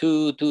 2 to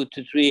 2, 2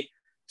 to 3.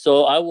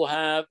 So I will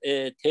have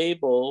a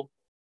table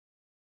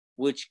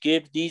which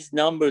these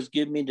numbers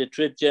give me the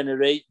trip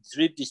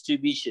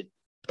distribution.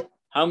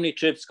 How many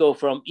trips go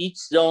from each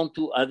zone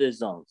to other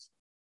zones?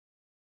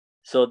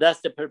 So that's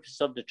the purpose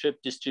of the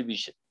trip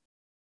distribution.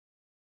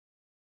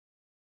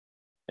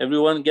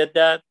 Everyone get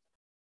that?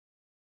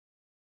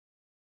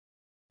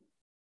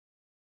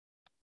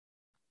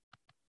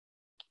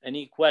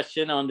 Any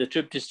question on the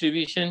trip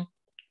distribution?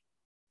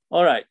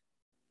 All right.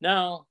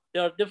 Now,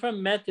 there are different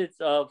methods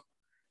of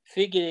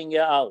figuring it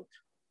out.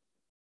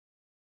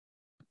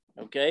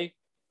 Okay.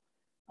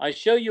 I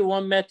show you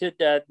one method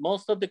that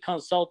most of the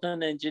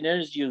consultant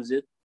engineers use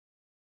it.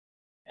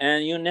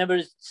 and you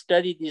never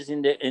studied this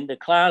in the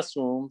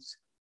classrooms,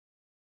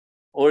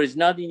 or it's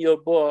not in your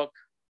book,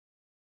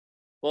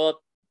 but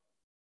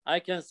I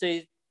can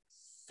say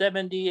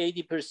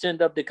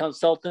 70–80% of the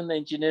consultant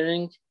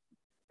engineering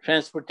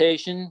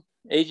transportation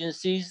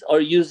agencies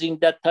are using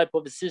that type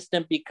of a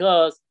system,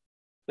 because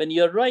when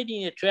you're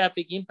writing a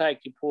traffic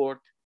impact report,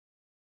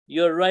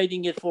 you're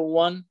writing it for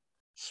one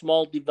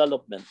small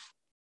development.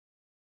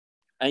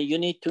 And you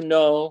need to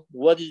know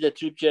what is the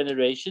trip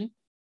generation,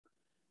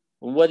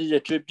 what is the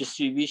trip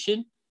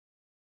distribution.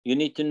 You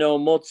need to know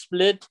mode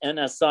split and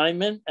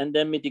assignment, and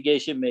then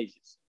mitigation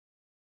measures.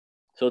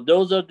 So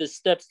those are the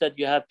steps that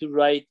you have to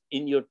write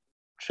in your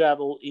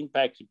travel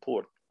impact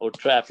report or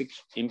traffic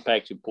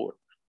impact report.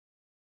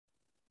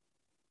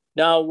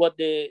 Now, what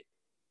the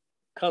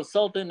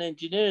consultant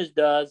engineers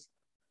does,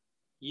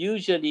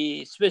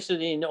 usually,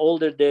 especially in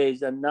older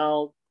days, and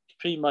now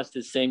pretty much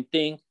the same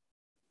thing,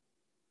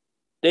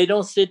 they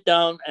don't sit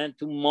down and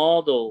to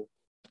model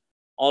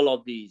all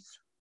of these,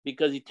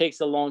 because it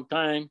takes a long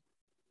time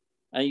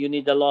and you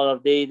need a lot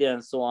of data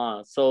and so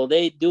on. So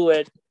they do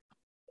it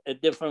in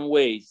different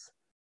ways.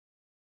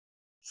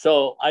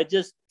 So I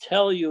just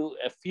tell you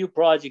a few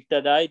projects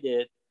that I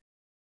did,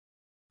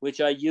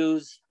 which I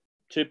use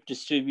trip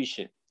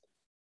distribution.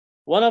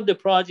 One of the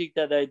projects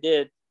that I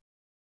did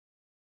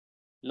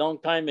long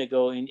time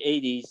ago in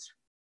 80s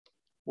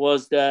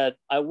was that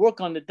I work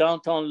on the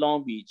downtown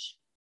Long Beach.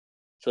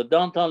 So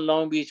downtown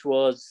Long Beach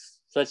was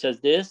such as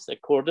this, a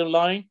cordon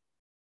line.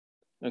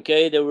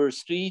 Okay, there were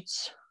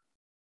streets,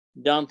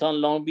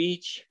 downtown Long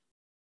Beach,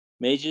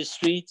 major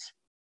streets.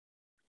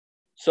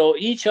 So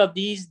each of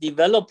these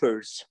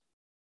developers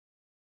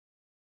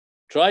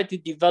try to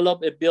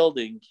develop a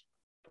building.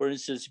 For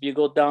instance, if you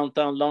go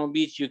downtown Long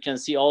Beach, you can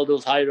see all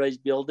those high-rise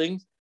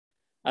buildings.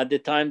 At the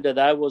time that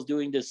I was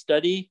doing the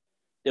study,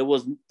 there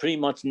was pretty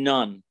much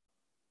none.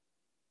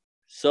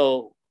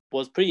 So it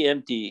was pretty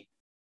empty.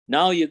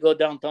 Now you go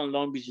downtown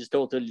Long Beach, is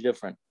totally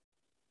different.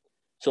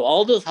 So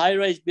all those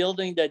high-rise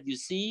buildings that you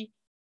see,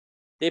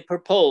 they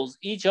propose,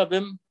 each of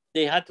them,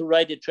 they had to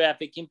write a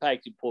traffic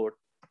impact report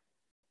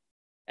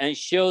and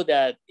show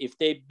that if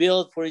they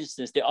build, for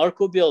instance, the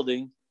Arco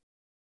building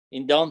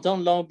in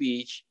downtown Long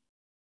Beach,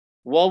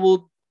 what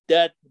would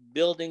that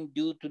building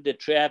do to the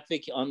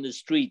traffic on the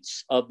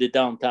streets of the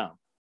downtown?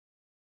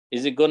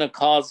 Is it going to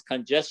cause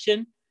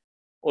congestion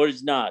or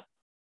is not?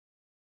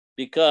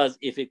 Because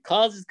if it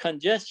causes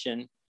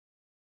congestion,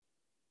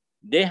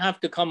 they have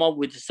to come up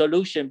with a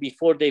solution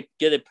before they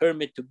get a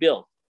permit to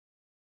build.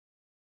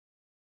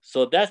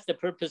 So that's the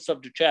purpose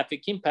of the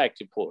traffic impact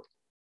report.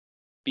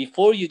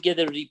 Before you get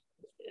a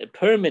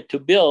permit to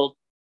build,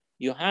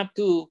 you have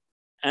to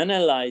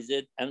analyze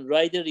it and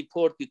write a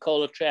report we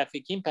call a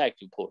traffic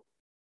impact report.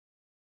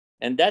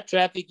 And that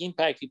traffic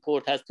impact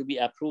report has to be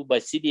approved by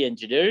city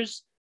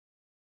engineers,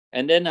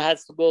 and then it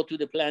has to go to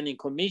the planning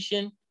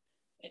commission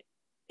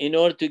in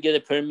order to get a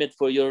permit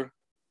for your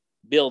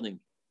building.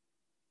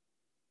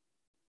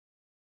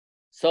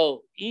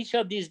 So each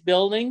of these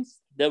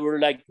buildings, there were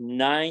like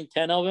 9,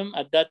 10 of them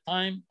at that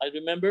time, I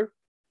remember,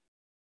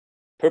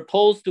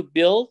 proposed to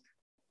build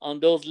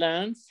on those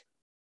lands.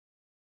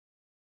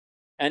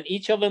 And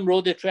each of them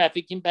wrote a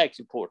traffic impact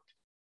report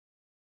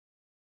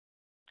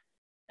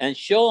and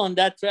show on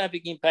that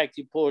traffic impact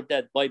report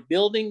that by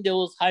building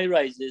those high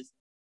rises,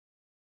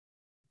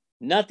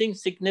 nothing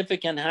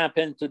significant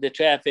happened to the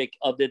traffic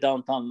of the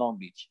downtown Long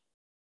Beach.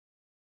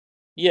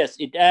 Yes,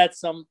 it adds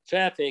some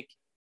traffic,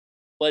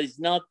 but it's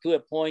not to a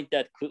point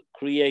that could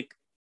create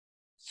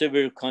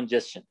severe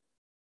congestion.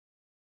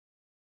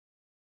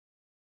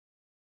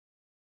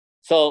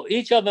 So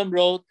each of them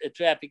wrote a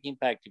traffic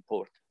impact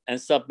report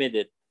and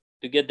submitted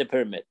to get the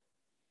permit.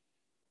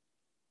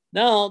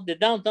 Now, the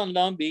downtown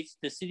Long Beach,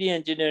 the city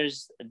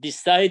engineers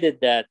decided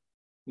that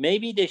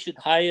maybe they should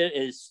hire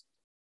an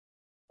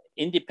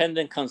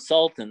independent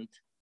consultant,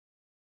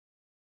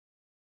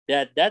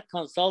 that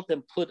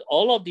consultant put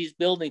all of these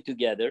buildings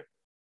together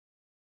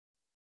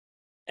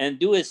and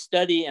do a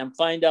study and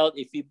find out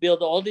if you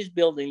build all these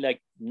buildings,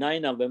 like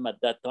 9 of them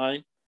at that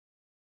time,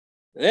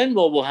 then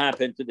what will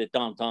happen to the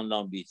downtown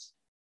Long Beach?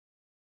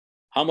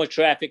 How much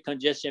traffic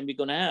congestion we're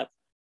gonna have?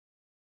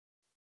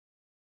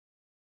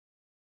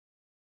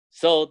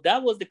 So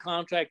that was the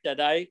contract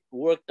that I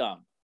worked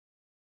on.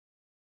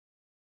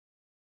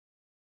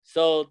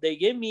 So they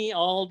gave me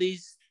all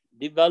these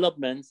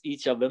developments,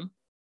 each of them,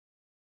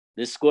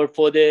 the square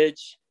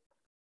footage,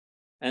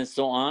 and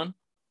so on.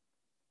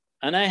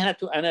 And I had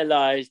to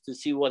analyze to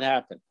see what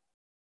happened.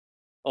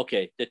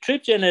 Okay, the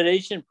trip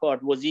generation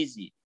part was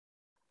easy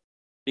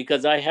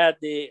because I had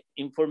the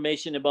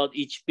information about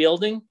each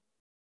building,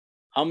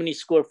 how many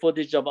square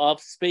footage of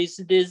office space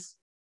it is,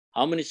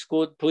 how many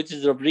square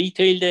footage of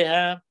retail they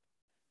have,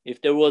 if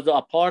there was an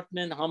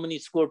apartment, how many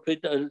square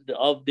feet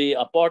of the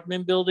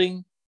apartment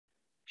building,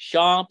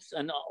 shops,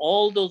 and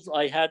all those,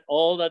 I had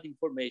all that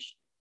information.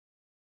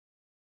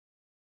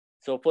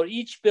 So for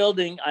each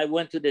building, I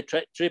went to the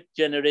trip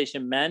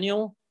generation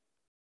manual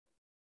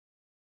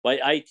by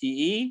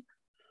ITE.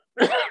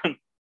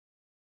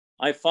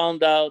 I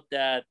found out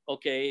that,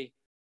 okay,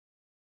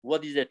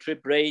 what is the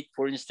trip rate,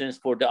 for instance,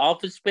 for the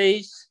office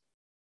space?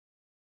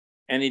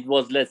 And it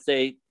was, let's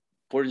say,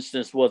 for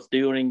instance, was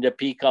during the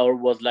peak hour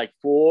was like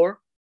 4.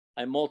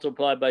 I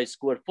multiply by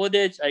square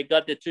footage, I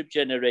got the trip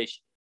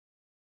generation.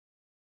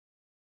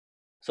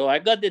 So I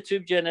got the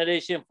trip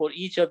generation for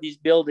each of these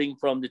buildings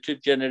from the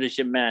trip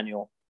generation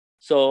manual.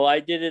 So I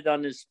did it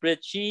on a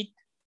spreadsheet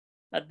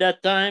at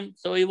that time.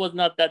 So it was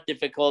not that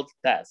difficult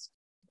task,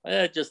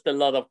 just a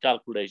lot of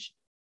calculation.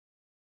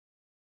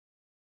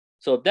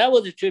 So that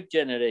was the trip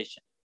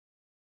generation.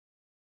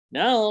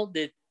 Now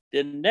the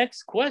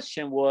next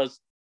question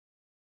was,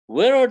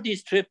 where are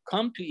these trips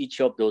come to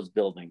each of those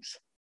buildings?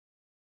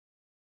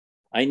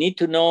 I need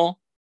to know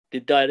the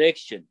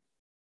direction.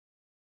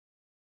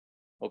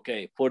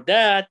 Okay, for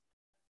that,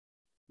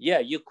 yeah,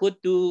 you could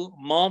do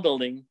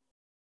modeling,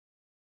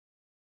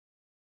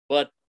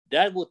 but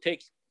that would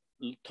take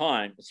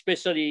time,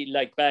 especially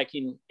like back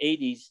in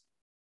 80s,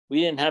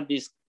 we didn't have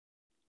this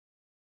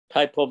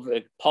type of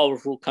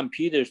powerful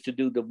computers to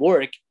do the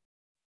work.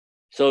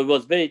 So it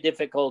was very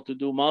difficult to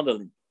do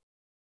modeling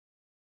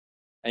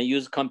and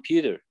use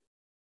computer.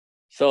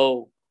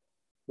 So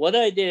what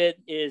I did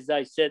is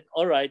I said,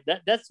 all right,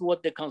 that's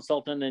what the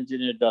consultant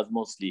engineer does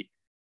mostly.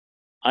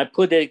 I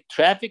put a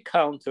traffic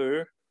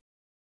counter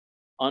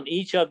on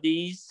each of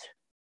these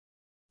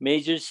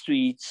major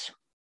streets.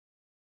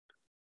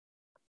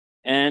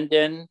 And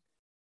then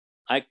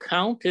I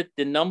counted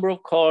the number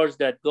of cars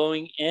that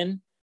going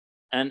in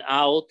and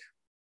out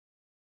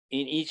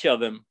in each of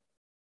them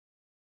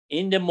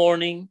in the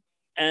morning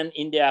and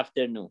in the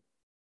afternoon.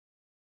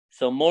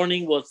 So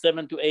morning was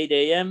 7 to 8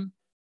 a.m.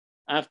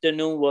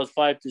 Afternoon was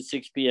 5 to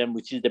 6 p.m.,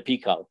 which is the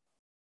peak hour.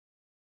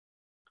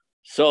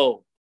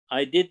 So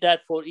I did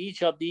that for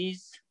each of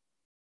these.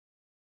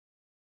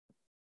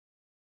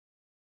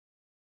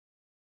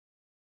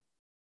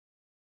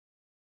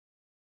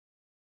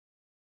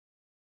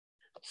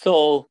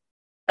 So,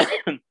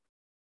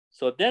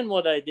 so then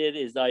what I did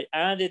is I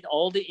added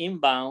all the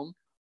inbound.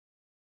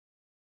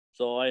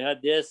 So I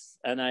had this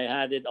and I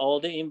added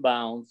all the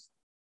inbounds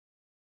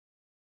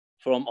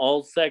from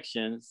all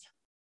sections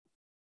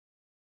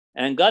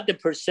and got the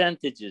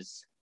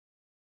percentages.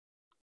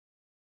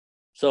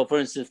 So for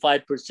instance,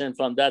 5%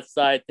 from that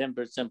side,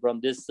 10% from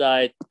this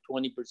side,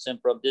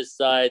 20% from this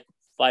side,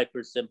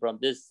 5% from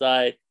this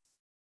side,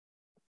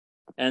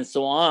 and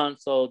so on.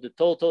 So the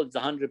total is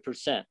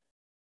 100%.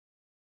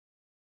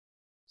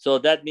 So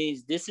that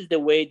means this is the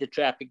way the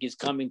traffic is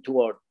coming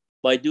toward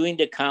by doing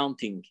the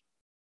counting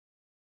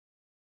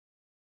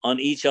on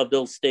each of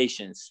those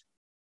stations.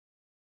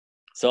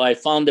 So I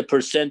found the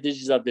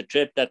percentages of the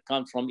trip that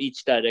come from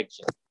each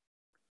direction.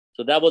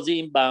 So that was the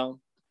inbound.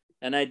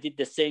 And I did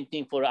the same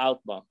thing for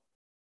outbound.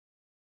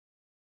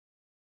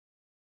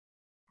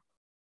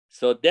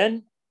 So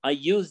then I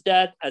used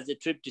that as a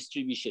trip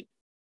distribution.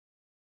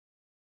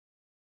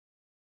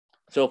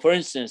 So for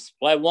instance,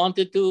 if I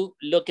wanted to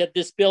look at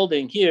this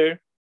building here,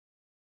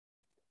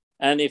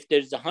 and if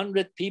there's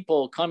 100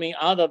 people coming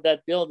out of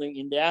that building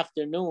in the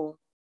afternoon,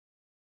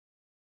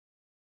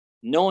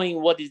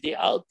 knowing what is the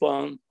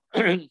outbound,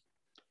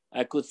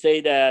 I could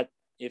say that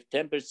if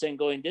 10%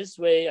 going this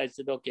way, I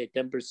said, okay,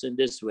 10%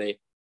 this way.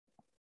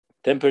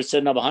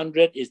 10% of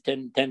 100 is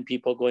 10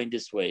 people going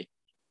this way.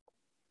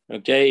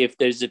 Okay, if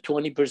there's a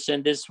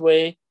 20% this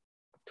way,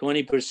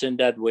 20%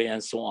 that way,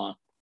 and so on.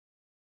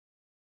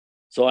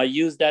 So I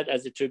use that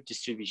as a trip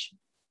distribution.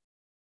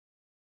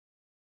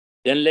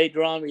 Then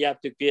later on, we have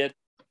to get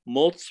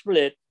mode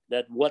split,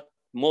 that what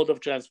mode of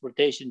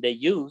transportation they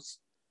use,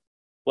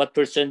 what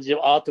percentage of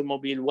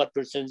automobile, what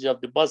percentage of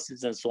the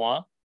buses, and so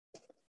on.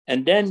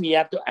 And then we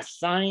have to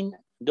assign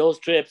those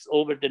trips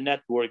over the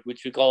network,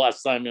 which we call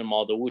assignment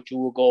model, which we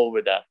will go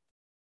over that.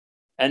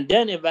 And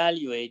then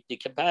evaluate the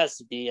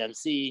capacity and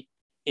see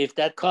if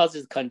that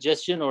causes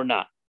congestion or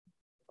not.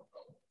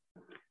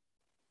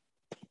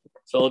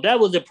 So that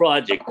was a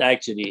project,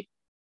 actually.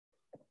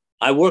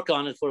 I worked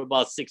on it for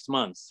about 6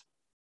 months.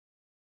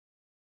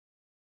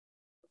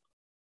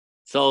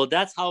 So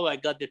that's how I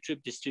got the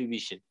trip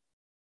distribution.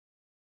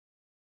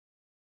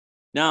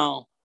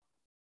 Now,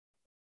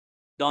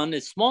 on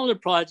a smaller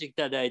project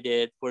that I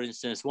did, for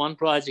instance, one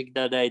project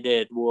that I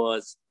did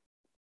was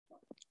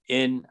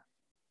in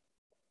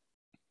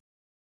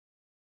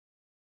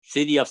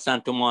city of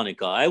Santa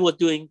Monica. I was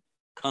doing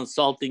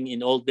consulting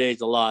in old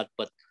days a lot,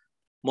 but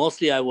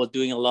mostly I was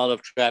doing a lot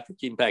of traffic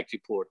impact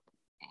report,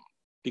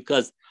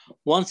 because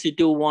once you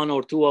do one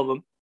or two of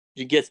them,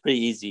 it gets pretty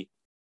easy.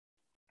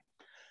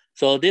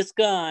 So this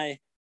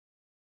guy,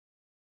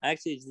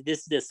 actually, this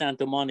is the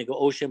Santa Monica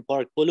Ocean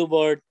Park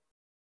Boulevard.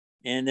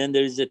 And then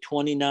there is the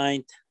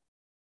 29th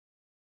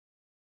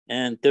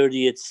and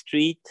 30th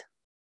Street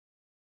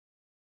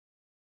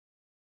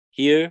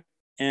here.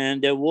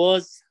 And there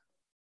was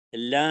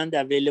land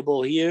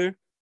available here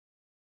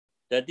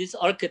that this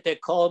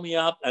architect called me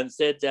up and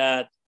said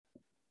that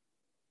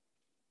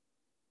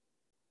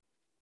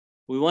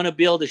we want to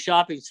build a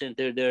shopping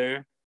center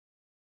there.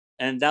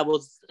 And that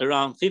was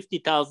around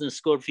 50,000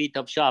 square feet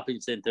of shopping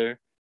center.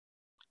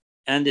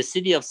 And the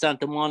city of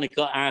Santa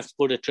Monica asked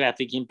for the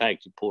traffic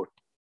impact report.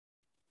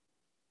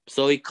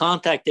 So he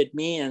contacted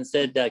me and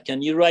said,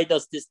 can you write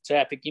us this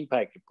traffic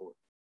impact report?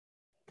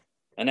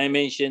 And I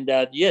mentioned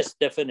that, yes,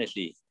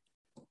 definitely.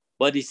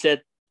 But he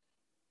said,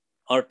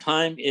 our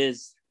time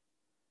is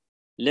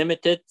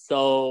limited.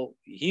 So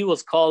he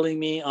was calling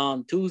me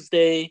on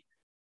Tuesday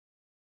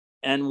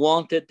and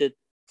wanted the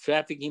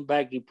traffic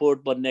impact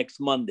report by next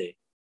Monday.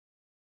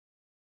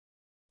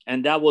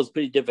 And that was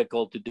pretty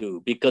difficult to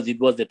do because it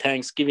was the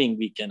Thanksgiving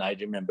weekend, I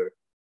remember.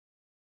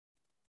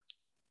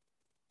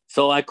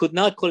 So I could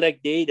not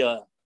collect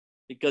data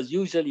because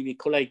usually we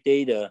collect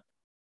data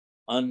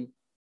on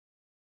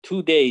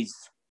 2 days.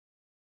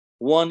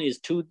 One is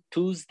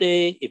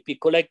Tuesday. If we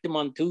collect them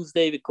on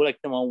Tuesday, we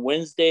collect them on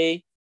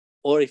Wednesday.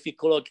 Or if we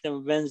collect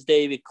them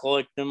Wednesday, we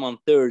collect them on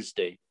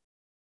Thursday.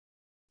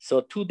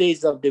 So 2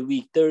 days of the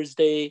week,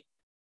 Thursday,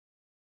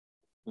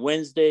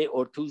 Wednesday,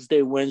 or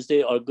Tuesday,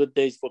 Wednesday are good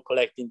days for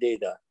collecting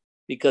data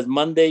because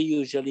Monday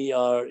usually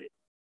are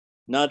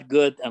not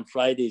good and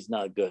Friday is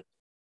not good.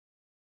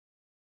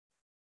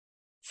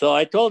 So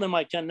I told him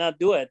I cannot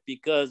do it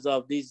because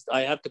of these.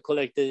 I have to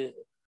collect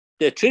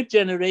the trip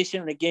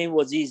generation. Again,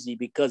 was easy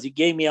because he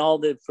gave me all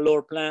the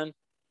floor plan,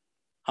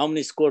 how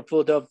many square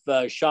foot of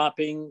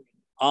shopping,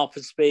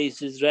 office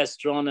spaces,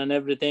 restaurant, and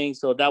everything.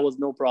 So that was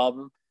no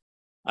problem.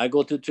 I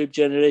go to trip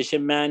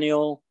generation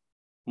manual,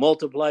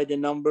 multiply the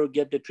number,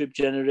 get the trip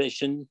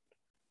generation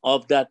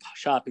of that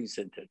shopping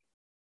center.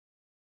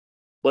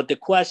 But the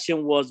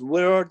question was,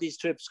 where are these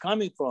trips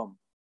coming from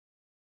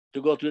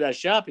to go to that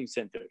shopping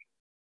center?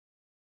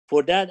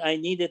 For that, I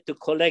needed to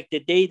collect the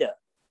data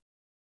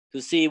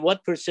to see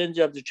what percentage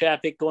of the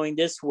traffic going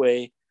this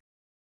way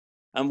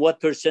and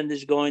what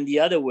percentage going the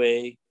other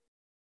way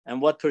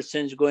and what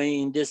percentage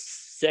going in this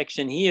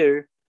section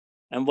here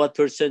and what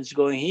percentage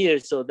going here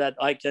so that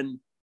I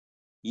can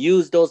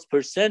use those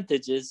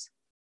percentages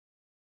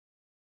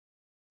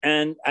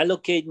and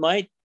allocate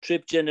my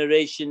trip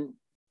generation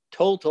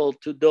total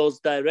to those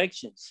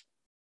directions.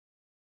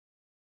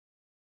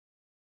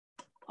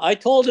 I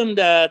told him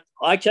that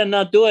I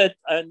cannot do it.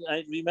 And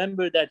I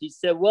remember that he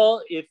said,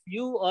 well, if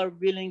you are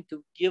willing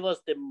to give us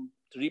the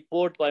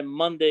report by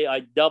Monday,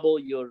 I double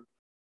your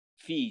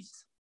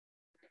fees.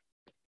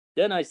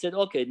 Then I said,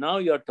 okay, now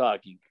you're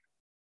talking.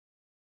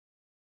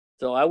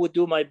 So I would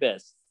do my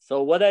best.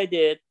 So what I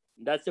did,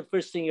 that's the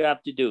first thing you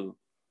have to do.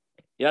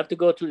 You have to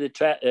go to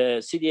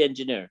the city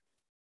engineer.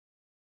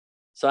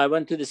 So I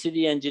went to the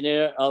city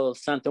engineer of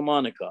Santa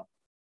Monica.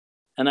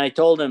 And I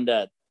told him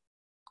that.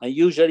 And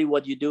usually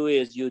what you do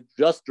is you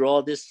just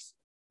draw this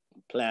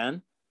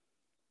plan.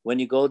 When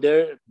you go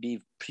there,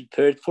 be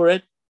prepared for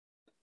it.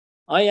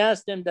 I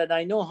asked them that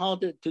I know how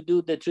to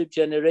do the trip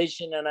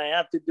generation and I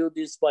have to do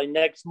this by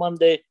next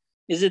Monday.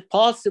 Is it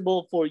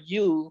possible for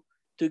you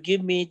to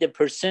give me the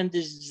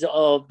percentage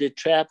of the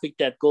traffic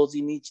that goes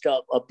in each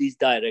of these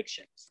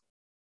directions?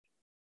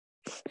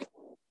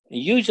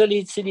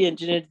 Usually city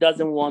engineer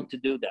doesn't want to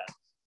do that.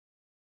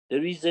 The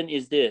reason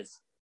is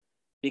this,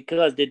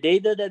 because the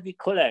data that we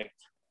collect,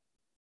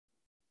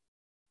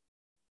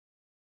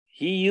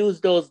 he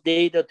used those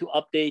data to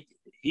update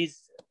his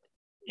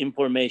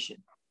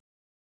information.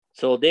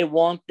 So they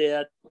want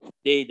that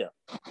data.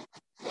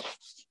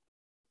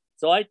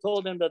 So I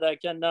told him that I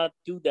cannot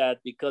do that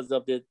because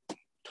of the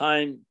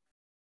time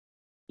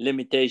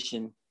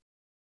limitation.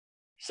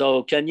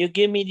 So can you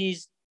give me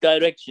these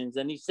directions?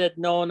 And he said,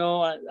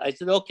 no. I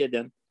said, okay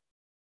then.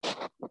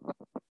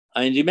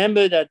 I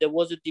remember that there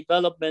was a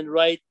development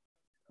right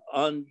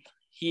on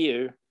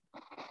here,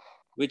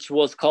 which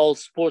was called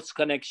Sports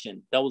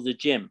Connection. That was a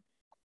gym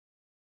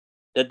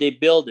that they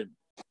built him.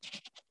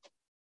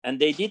 And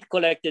they did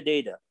collect the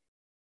data.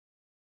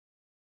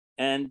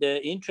 And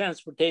in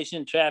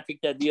transportation traffic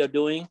that we are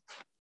doing,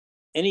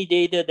 any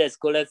data that's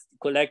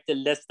collected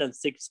less than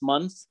 6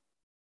 months,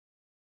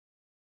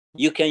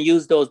 you can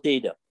use those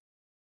data.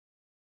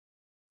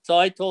 So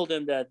I told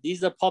them that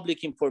these are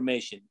public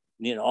information.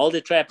 You know, all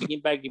the traffic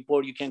impact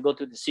report, you can go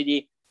to the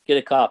city, get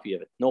a copy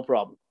of it, no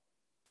problem.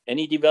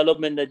 Any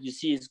development that you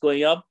see is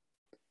going up,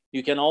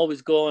 you can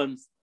always go and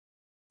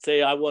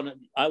say, I want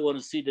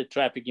to see the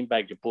traffic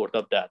impact report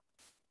of that.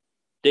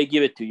 They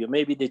give it to you.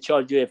 Maybe they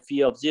charge you a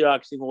fee of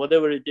Xeroxing or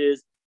whatever it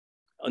is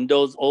on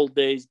those old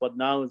days, but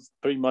now it's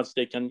pretty much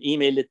they can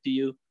email it to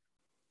you.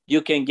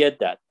 You can get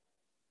that.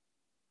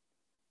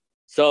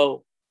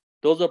 So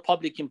those are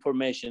public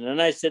information.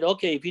 And I said,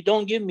 okay, if you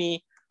don't give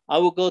me, I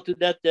will go to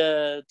that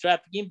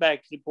traffic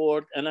impact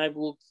report and I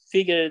will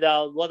figure it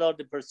out. What are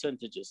the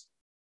percentages?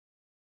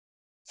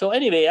 So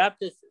anyway,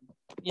 after,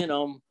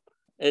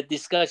 a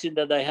discussion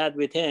that I had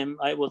with him,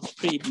 I was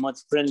pretty much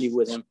friendly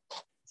with him.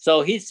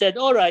 So he said,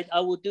 all right, I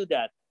will do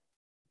that.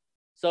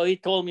 So he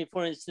told me,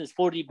 for instance,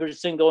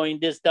 40% going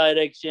this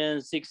direction,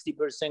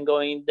 60%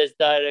 going this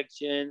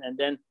direction, and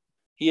then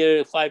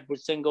here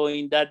 5%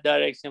 going that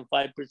direction,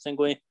 5%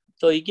 going.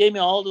 So he gave me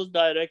all those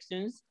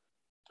directions,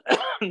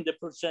 the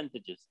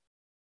percentages.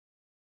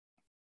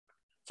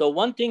 So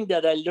one thing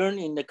that I learned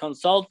in the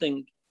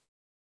consulting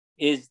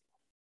is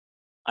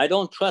I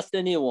don't trust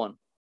anyone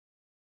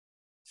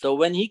So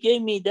when he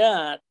gave me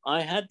that,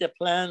 I had the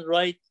plan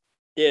right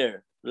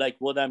there, like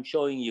what I'm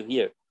showing you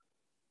here.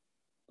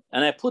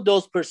 And I put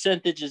those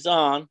percentages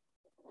on,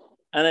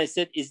 and I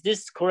said, is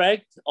this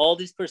correct? All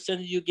these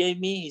percentage you gave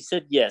me? He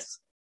said, yes.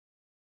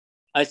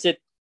 I said,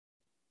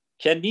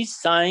 can we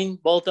sign,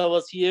 both of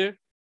us here,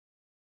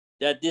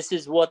 that this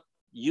is what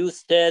you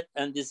said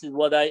and this is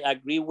what I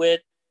agree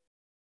with?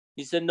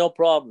 He said, no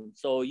problem.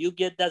 So you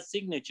get that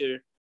signature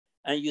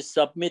and you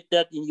submit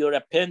that in your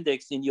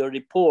appendix, in your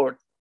report,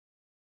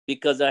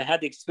 because I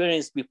had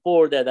experience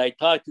before that. I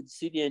talked to the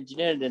city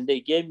engineer and they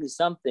gave me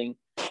something.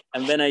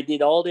 And when I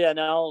did all the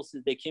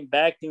analysis, they came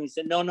back to me and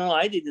said, no,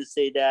 I didn't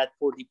say that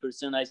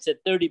 40%. I said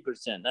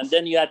 30%. And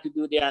then you had to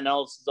do the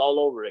analysis all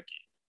over again.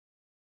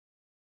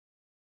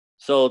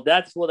 So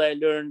that's what I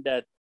learned,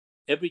 that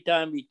every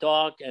time we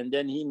talk and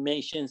then he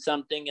mentions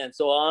something and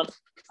so on,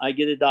 I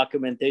get a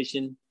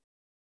documentation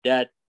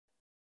that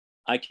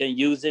I can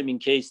use them in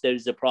case there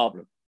is a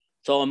problem.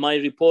 So in my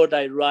report,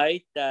 I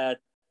write that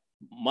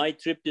my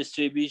trip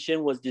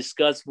distribution was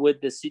discussed with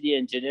the city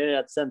engineer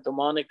at Santa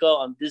Monica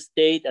on this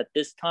date at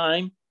this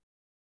time.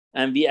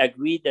 And we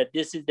agreed that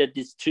this is the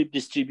trip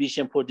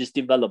distribution for this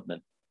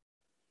development,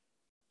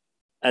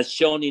 as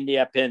shown in the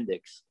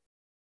appendix.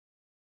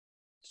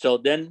 So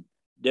then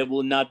there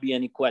will not be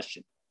any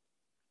question.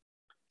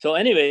 So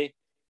anyway,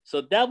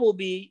 so that will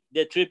be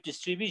the trip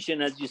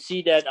distribution. As you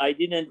see that I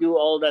didn't do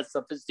all that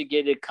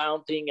sophisticated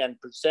counting and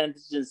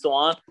percentages and so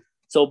on.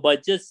 So by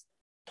just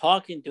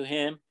talking to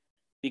him,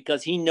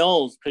 because he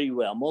knows pretty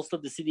well, most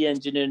of the city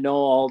engineers know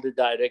all the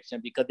direction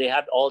because they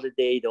have all the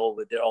data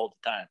over there all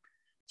the time.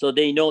 So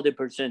they know the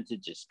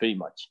percentages pretty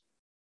much.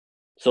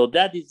 So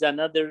that is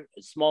another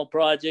small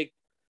project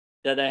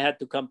that I had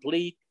to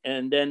complete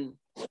and then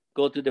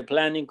go to the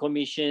planning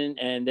commission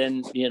and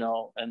then,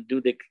 and do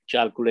the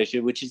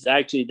calculation, which is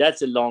actually,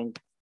 that's a long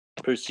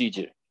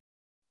procedure.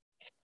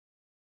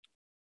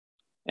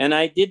 And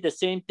I did the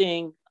same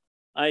thing.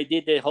 I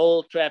did the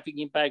whole traffic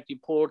impact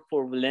report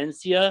for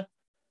Valencia.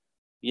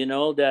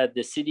 That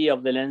the city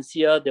of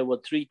Valencia, there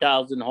were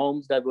 3,000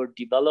 homes that were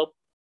developed.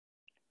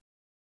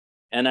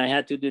 And I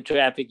had to do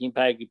traffic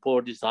impact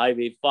report. This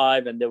Highway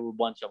 5, and there were a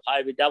bunch of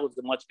highways. That was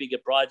a much bigger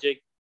project.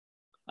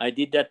 I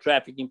did that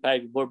traffic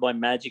impact report by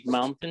Magic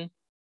Mountain.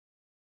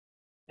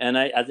 And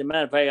as a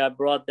matter of fact, I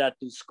brought that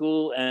to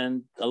school,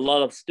 and a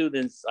lot of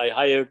students I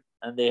hired,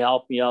 and they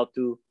helped me out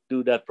to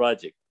do that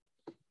project.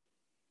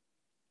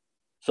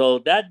 So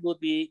that would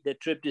be the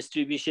trip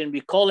distribution. We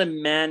call it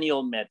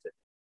manual method.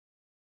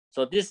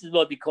 So this is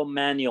what we call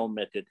manual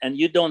method. And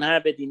you don't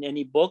have it in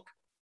any book,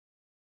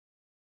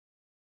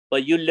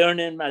 but you learn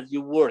them as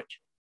you work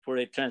for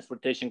a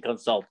transportation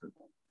consultant.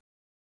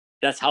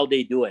 That's how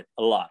they do it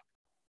a lot.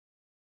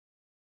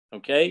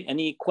 Okay,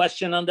 any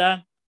question on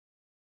that?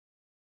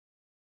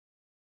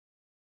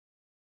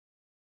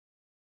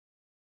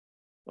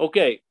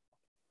 Okay,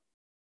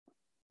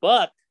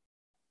 but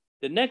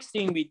the next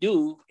thing we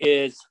do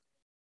is,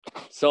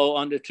 so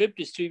on the trip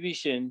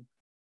distribution,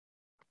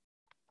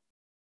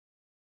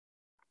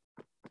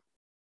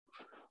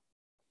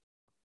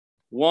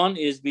 one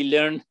is we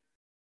learn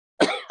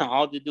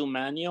how to do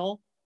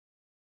manual.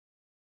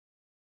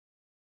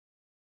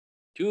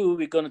 Two,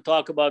 we're going to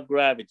talk about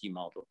gravity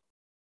model.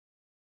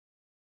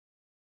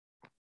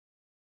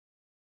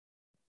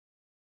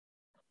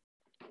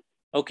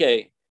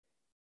 Okay,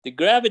 the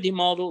gravity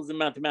model is a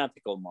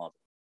mathematical model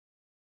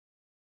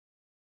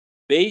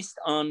based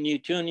on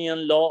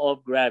Newtonian law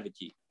of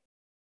gravity.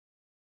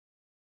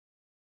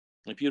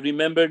 If you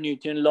remember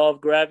Newtonian law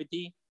of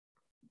gravity,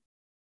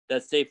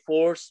 let's say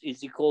force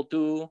is equal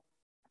to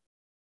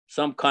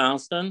some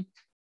constant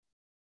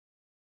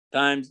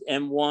times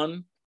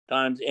m1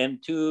 times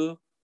m2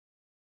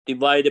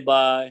 divided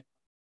by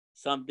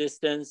some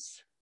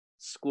distance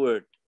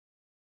squared.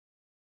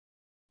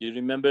 You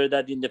remember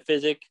that in the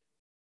physics?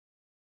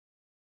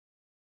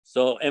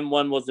 So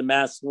m1 was the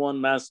mass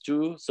 1, mass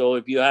 2. So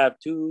if you have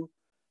two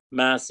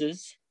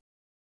masses,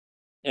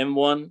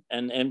 m1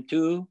 and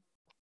m2,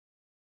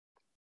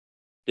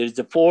 there's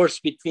a force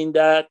between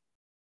that,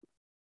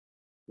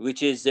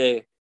 which is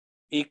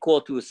equal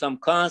to some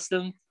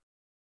constant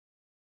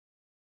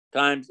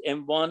times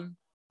m1,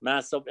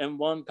 mass of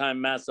m1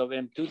 times mass of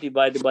m2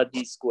 divided by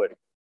d squared.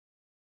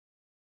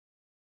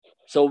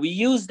 So we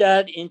use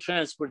that in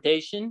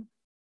transportation.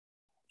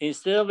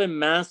 Instead of a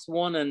mass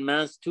 1 and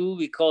mass 2,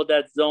 we call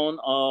that zone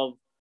of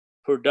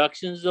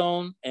production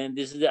zone, and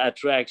this is the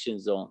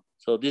attraction zone.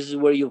 So this is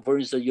where you, for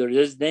instance, your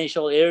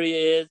residential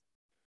area is,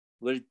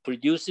 where it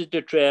produces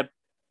the trip.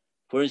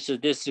 For instance,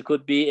 this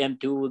could be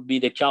M2 would be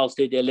the Cal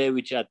State LA,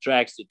 which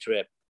attracts the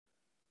trip.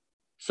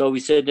 So we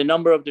said the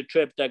number of the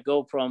trips that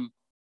go from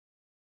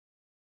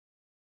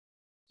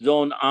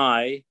zone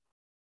I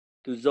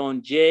to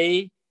zone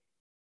J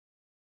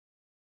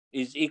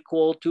is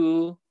equal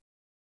to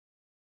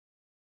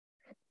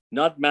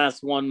not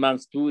mass 1,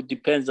 mass 2. It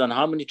depends on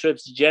how many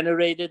trips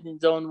generated in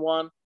zone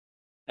 1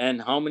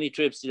 and how many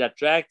trips it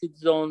attracted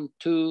zone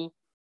 2,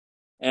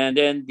 and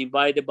then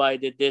divided by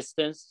the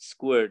distance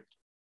squared.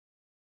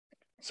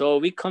 So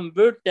we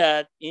convert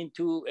that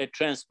into a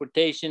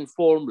transportation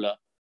formula.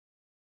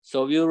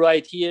 So we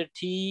write here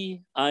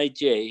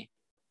Tij,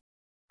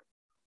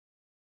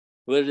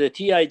 where the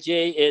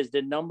Tij is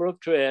the number of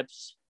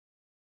trips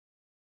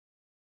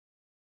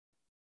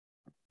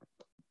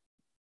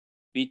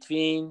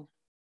between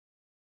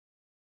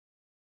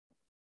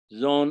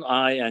zone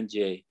I and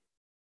J.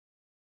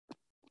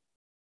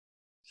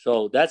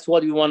 So that's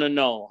what we want to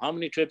know. How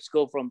many trips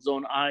go from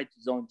zone I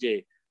to zone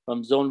J,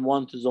 from zone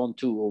 1 to zone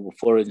 2,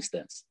 for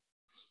instance.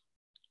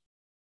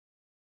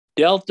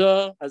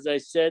 Delta, as I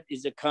said,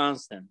 is a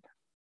constant.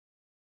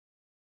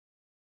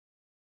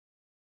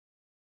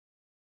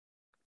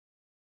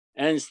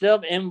 And instead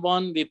of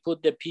M1, we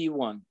put the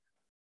P1,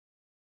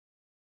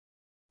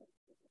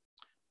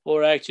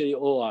 or actually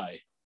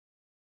OI.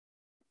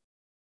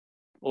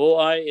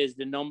 OI is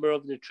the number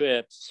of the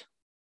trips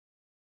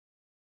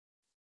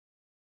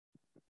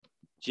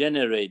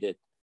generated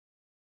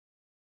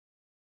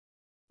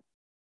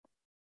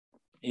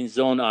in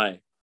zone I.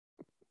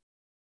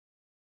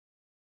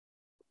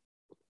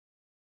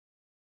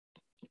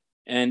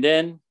 And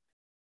then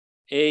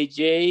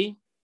AJ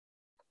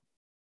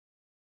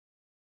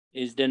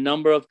is the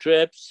number of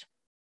trips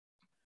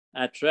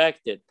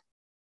attracted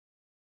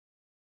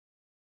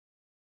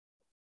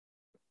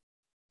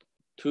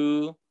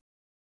to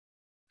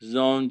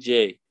zone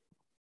J.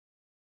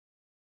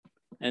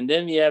 And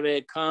then we have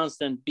a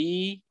constant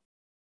B,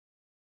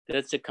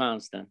 that's a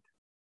constant.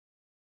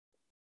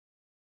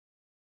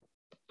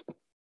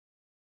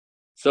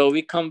 So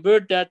we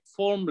convert that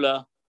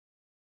formula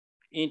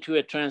into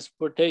a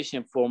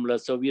transportation formula.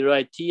 So we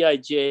write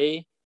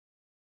Tij,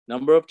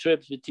 number of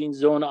trips between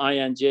zone I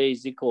and J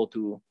is equal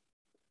to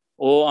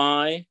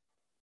OI,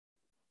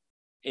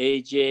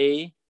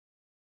 AJ,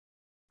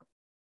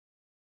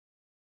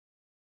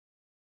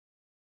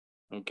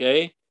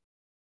 okay,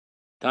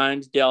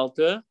 times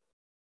delta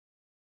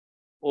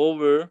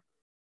over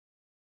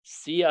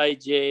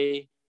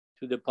Cij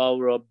to the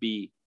power of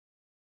B.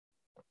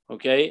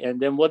 Okay, and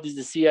then what is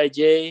the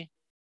Cij?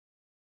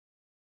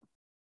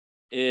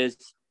 Is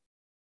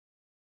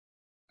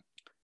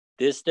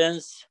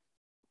distance,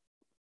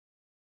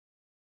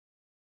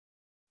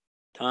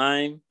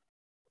 time,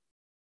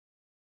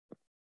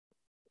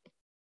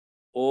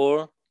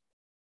 or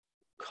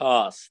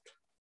cost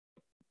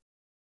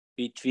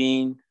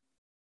between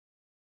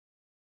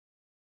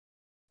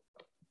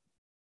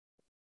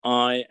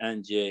I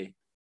and J.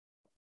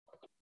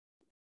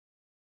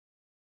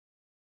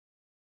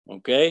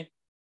 Okay,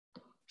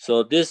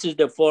 so this is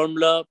the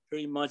formula,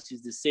 pretty much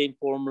is the same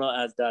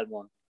formula as that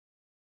one.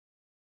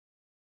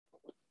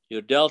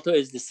 Your delta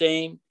is the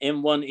same.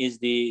 M1 is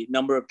the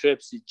number of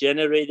trips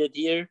generated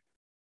here,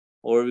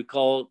 or we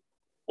call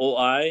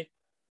OI.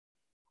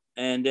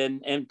 And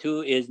then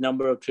M2 is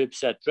number of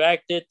trips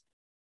attracted.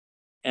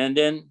 And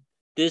then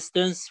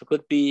distance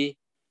could be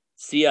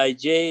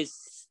Cij,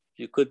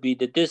 it could be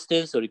the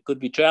distance, or it could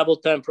be travel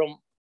time from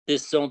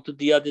this zone to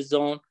the other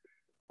zone,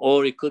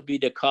 or it could be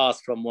the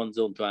cost from one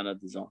zone to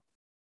another zone.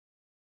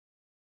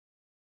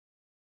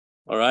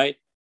 All right.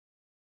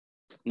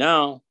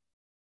 Now,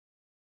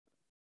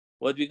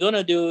 what we're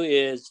gonna do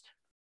is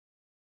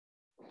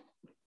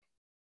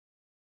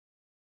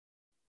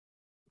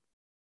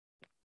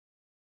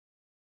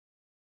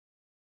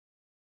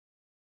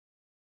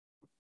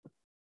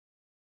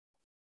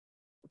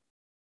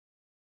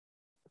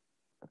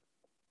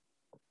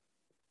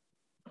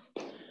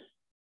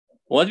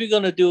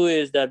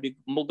that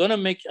we're gonna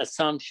make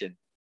assumption.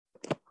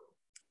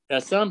 The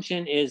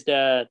assumption is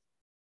that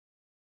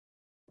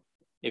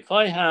if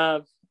I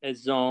have a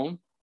zone,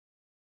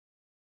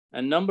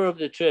 a number of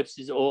the trips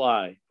is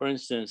OI. For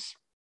instance,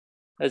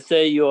 let's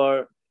say you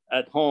are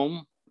at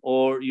home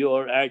or you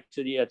are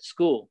actually at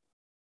school.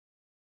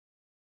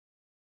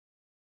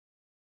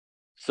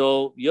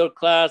 So your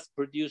class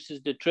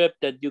produces the trip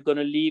that you're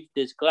gonna leave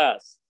this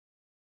class.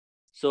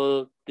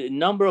 So the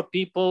number of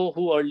people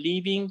who are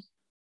leaving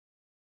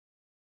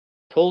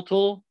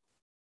total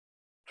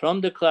from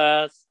the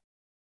class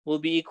will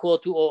be equal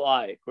to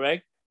OI,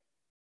 correct?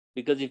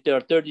 Because if there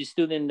are 30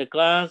 students in the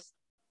class,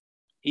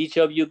 each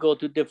of you go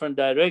to different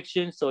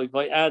directions. So if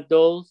I add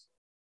those,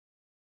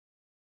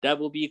 that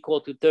will be equal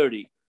to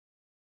 30.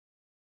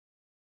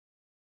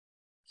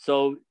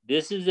 So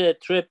this is a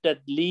trip that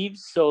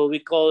leaves. So we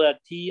call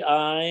that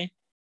TI.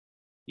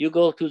 You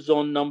go to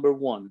zone number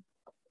 1.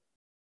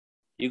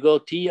 You go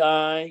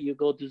TI, you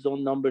go to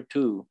zone number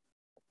 2.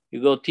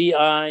 You go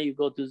TI, you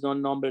go to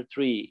zone number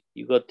 3.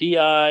 You go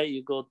TI,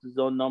 you go to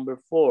zone number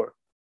 4.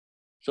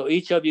 So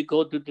each of you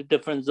go to the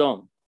different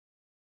zone.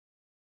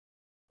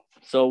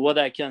 So what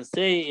I can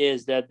say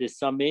is that the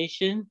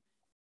summation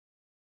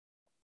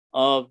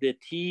of the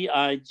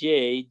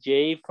Tij,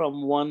 J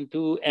from 1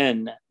 to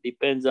N,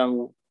 depends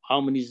on how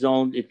many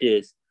zones it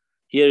is.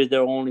 Here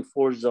there are only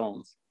 4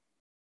 zones.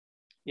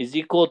 Is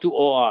equal to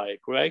OI,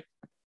 correct?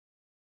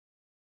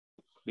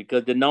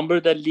 Because the number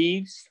that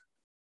leaves,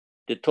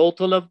 the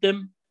total of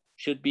them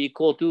should be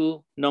equal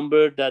to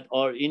number that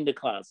are in the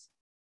class.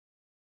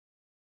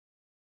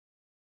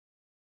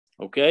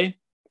 Okay?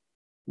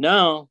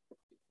 Now,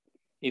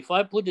 if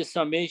I put the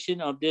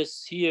summation of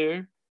this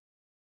here,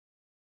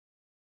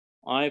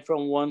 I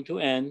from 1 to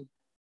n,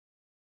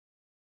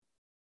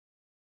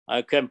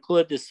 I can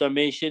put the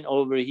summation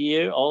over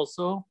here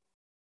also,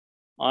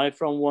 I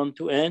from 1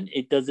 to n,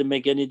 it doesn't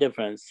make any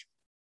difference.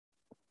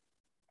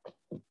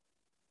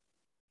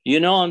 You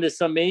know, on the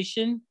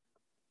summation,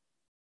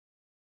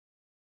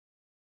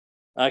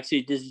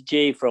 actually this is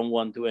j from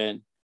 1 to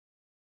n.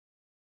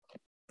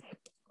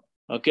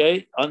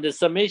 Okay, on the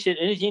summation,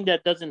 anything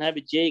that doesn't have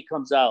a j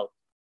comes out.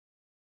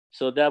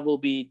 So that will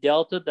be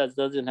delta that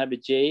doesn't have a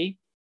j,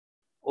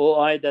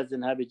 OI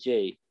doesn't have a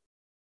j.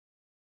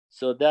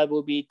 So that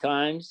will be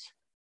times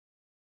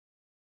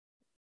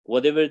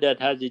whatever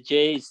that has a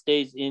j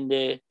stays in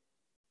the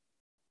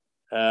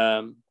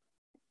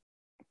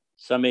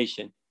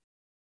summation.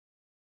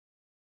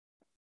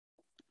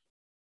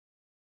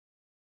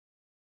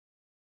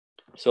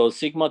 So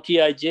sigma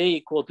Tij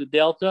equal to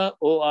delta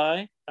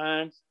OI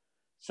times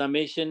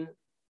summation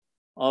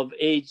of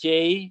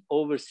AJ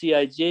over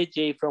Cij,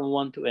 j from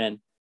 1 to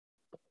n.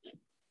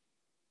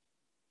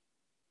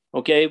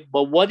 Okay,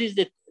 but what is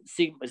the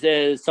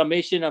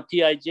summation of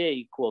Tij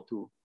equal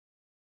to?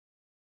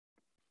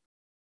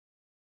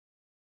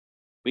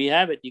 We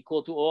have it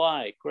equal to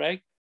OI,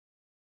 correct?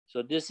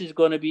 So this is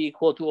going to be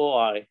equal to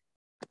OI.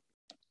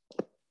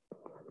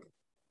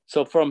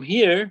 So from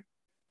here,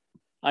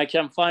 I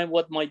can find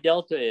what my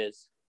delta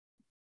is.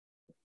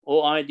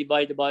 OI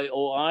divided by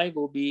OI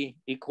will be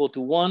equal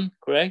to 1,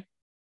 correct?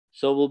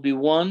 So it will be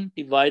 1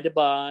 divided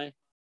by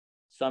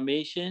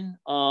summation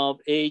of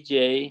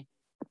AJ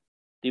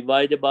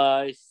divided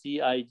by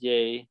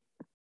Cij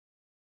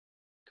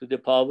to the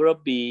power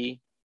of B,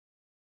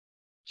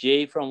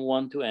 j from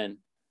 1 to n.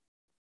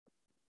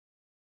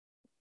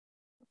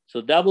 So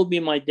that will be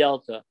my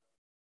delta.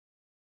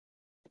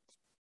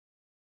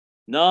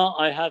 Now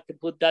I have to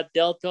put that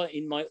delta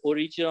in my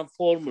original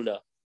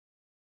formula.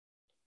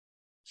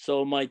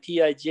 So my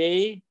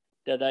Tij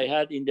that I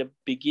had in the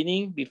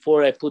beginning,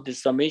 before I put the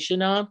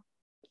summation on,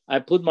 I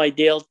put my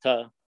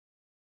delta.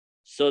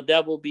 So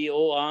that will be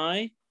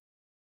OI,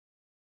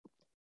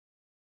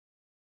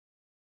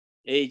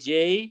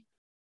 AJ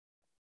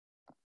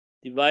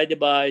divided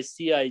by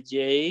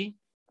Cij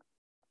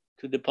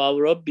to the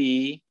power of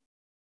B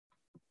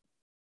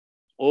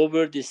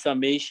over the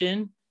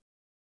summation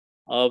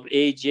of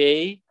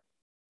AJ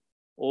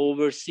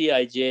over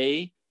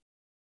Cij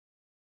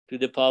to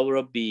the power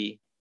of B,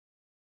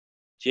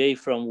 j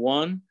from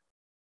 1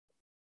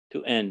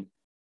 to n.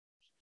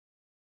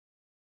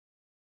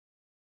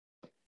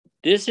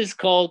 This is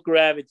called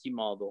gravity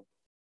model.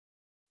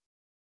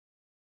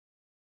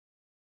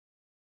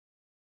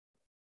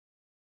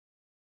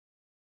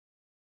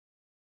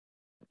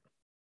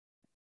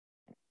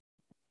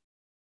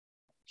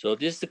 So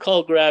this is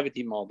called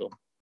gravity model.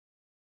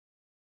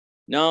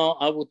 Now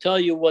I will tell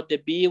you what the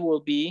B will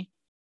be.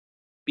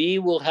 B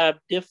will have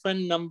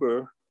different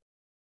number,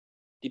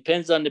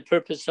 depends on the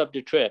purpose of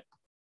the trip.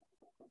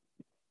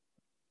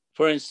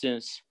 For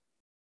instance,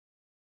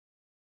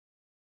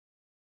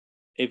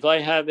 if I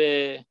have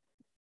a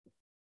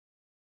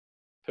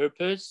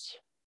purpose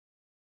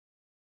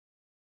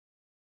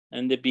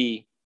and the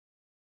B,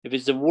 if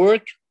it's a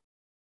work,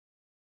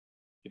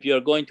 if you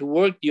are going to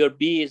work, your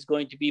B is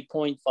going to be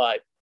 0.5.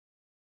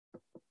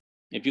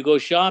 If you go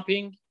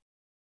shopping,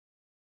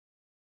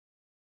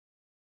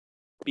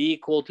 B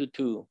equal to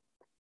 2.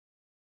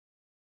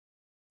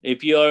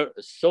 If you are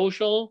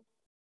social,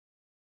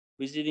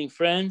 visiting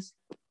friends,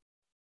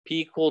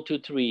 P equal to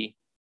 3,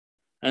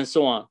 and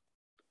so on.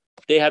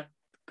 They have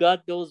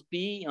got those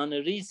B on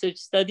the research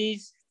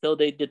studies, so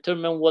they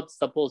determine what's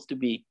supposed to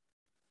be.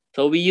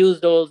 So we use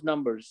those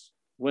numbers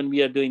when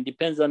we are doing,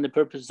 depends on the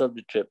purpose of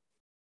the trip.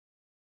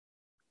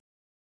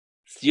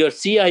 Your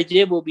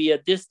Cij will be a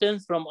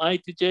distance from I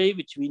to J,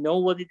 which we know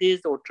what it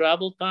is, or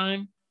travel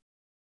time,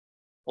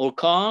 or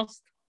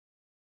cost,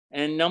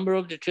 and number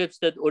of the trips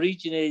that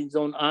originate in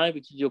zone I,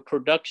 which is your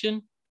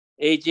production.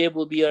 Aj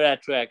will be your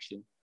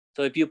attraction.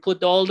 So if you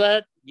put all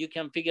that, you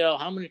can figure out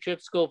how many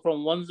trips go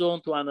from one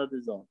zone to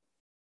another zone.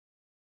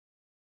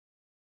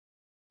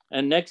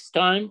 And next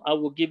time, I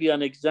will give you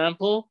an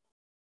example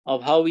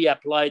of how we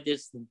apply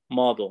this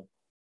model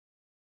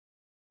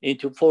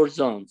into 4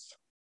 zones.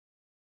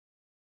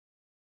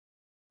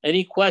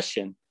 Any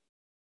question?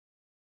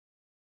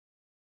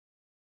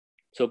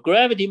 So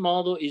gravity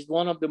model is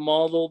one of the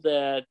model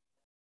that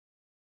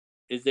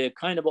is a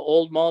kind of an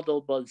old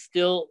model, but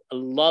still a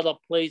lot of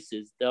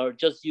places that are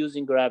just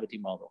using gravity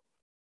model.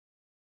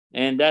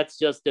 And that's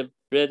just the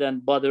bread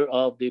and butter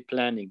of the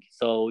planning.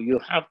 So you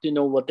have to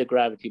know what the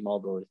gravity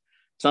model is.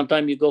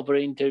 Sometimes you go for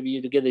an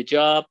interview to get a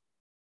job,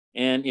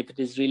 and if it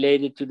is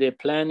related to the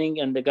planning,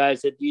 and the guy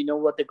said, do you know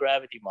what the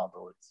gravity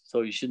model is?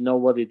 So you should know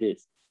what it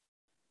is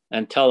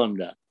and tell them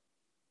that.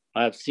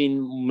 I've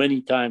seen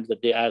many times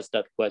that they ask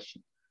that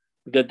question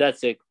because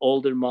that's an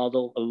older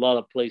model. A lot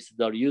of places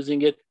are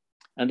using it,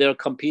 and there are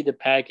computer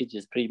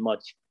packages pretty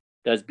much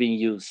that's being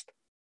used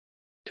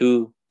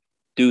to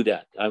do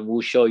that. And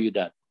we'll show you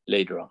that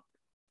later on.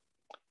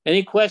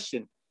 Any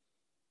question?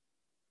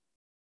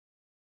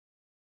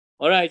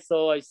 All right,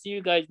 so I see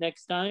you guys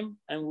next time,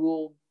 and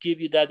we'll give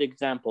you that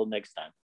example next time.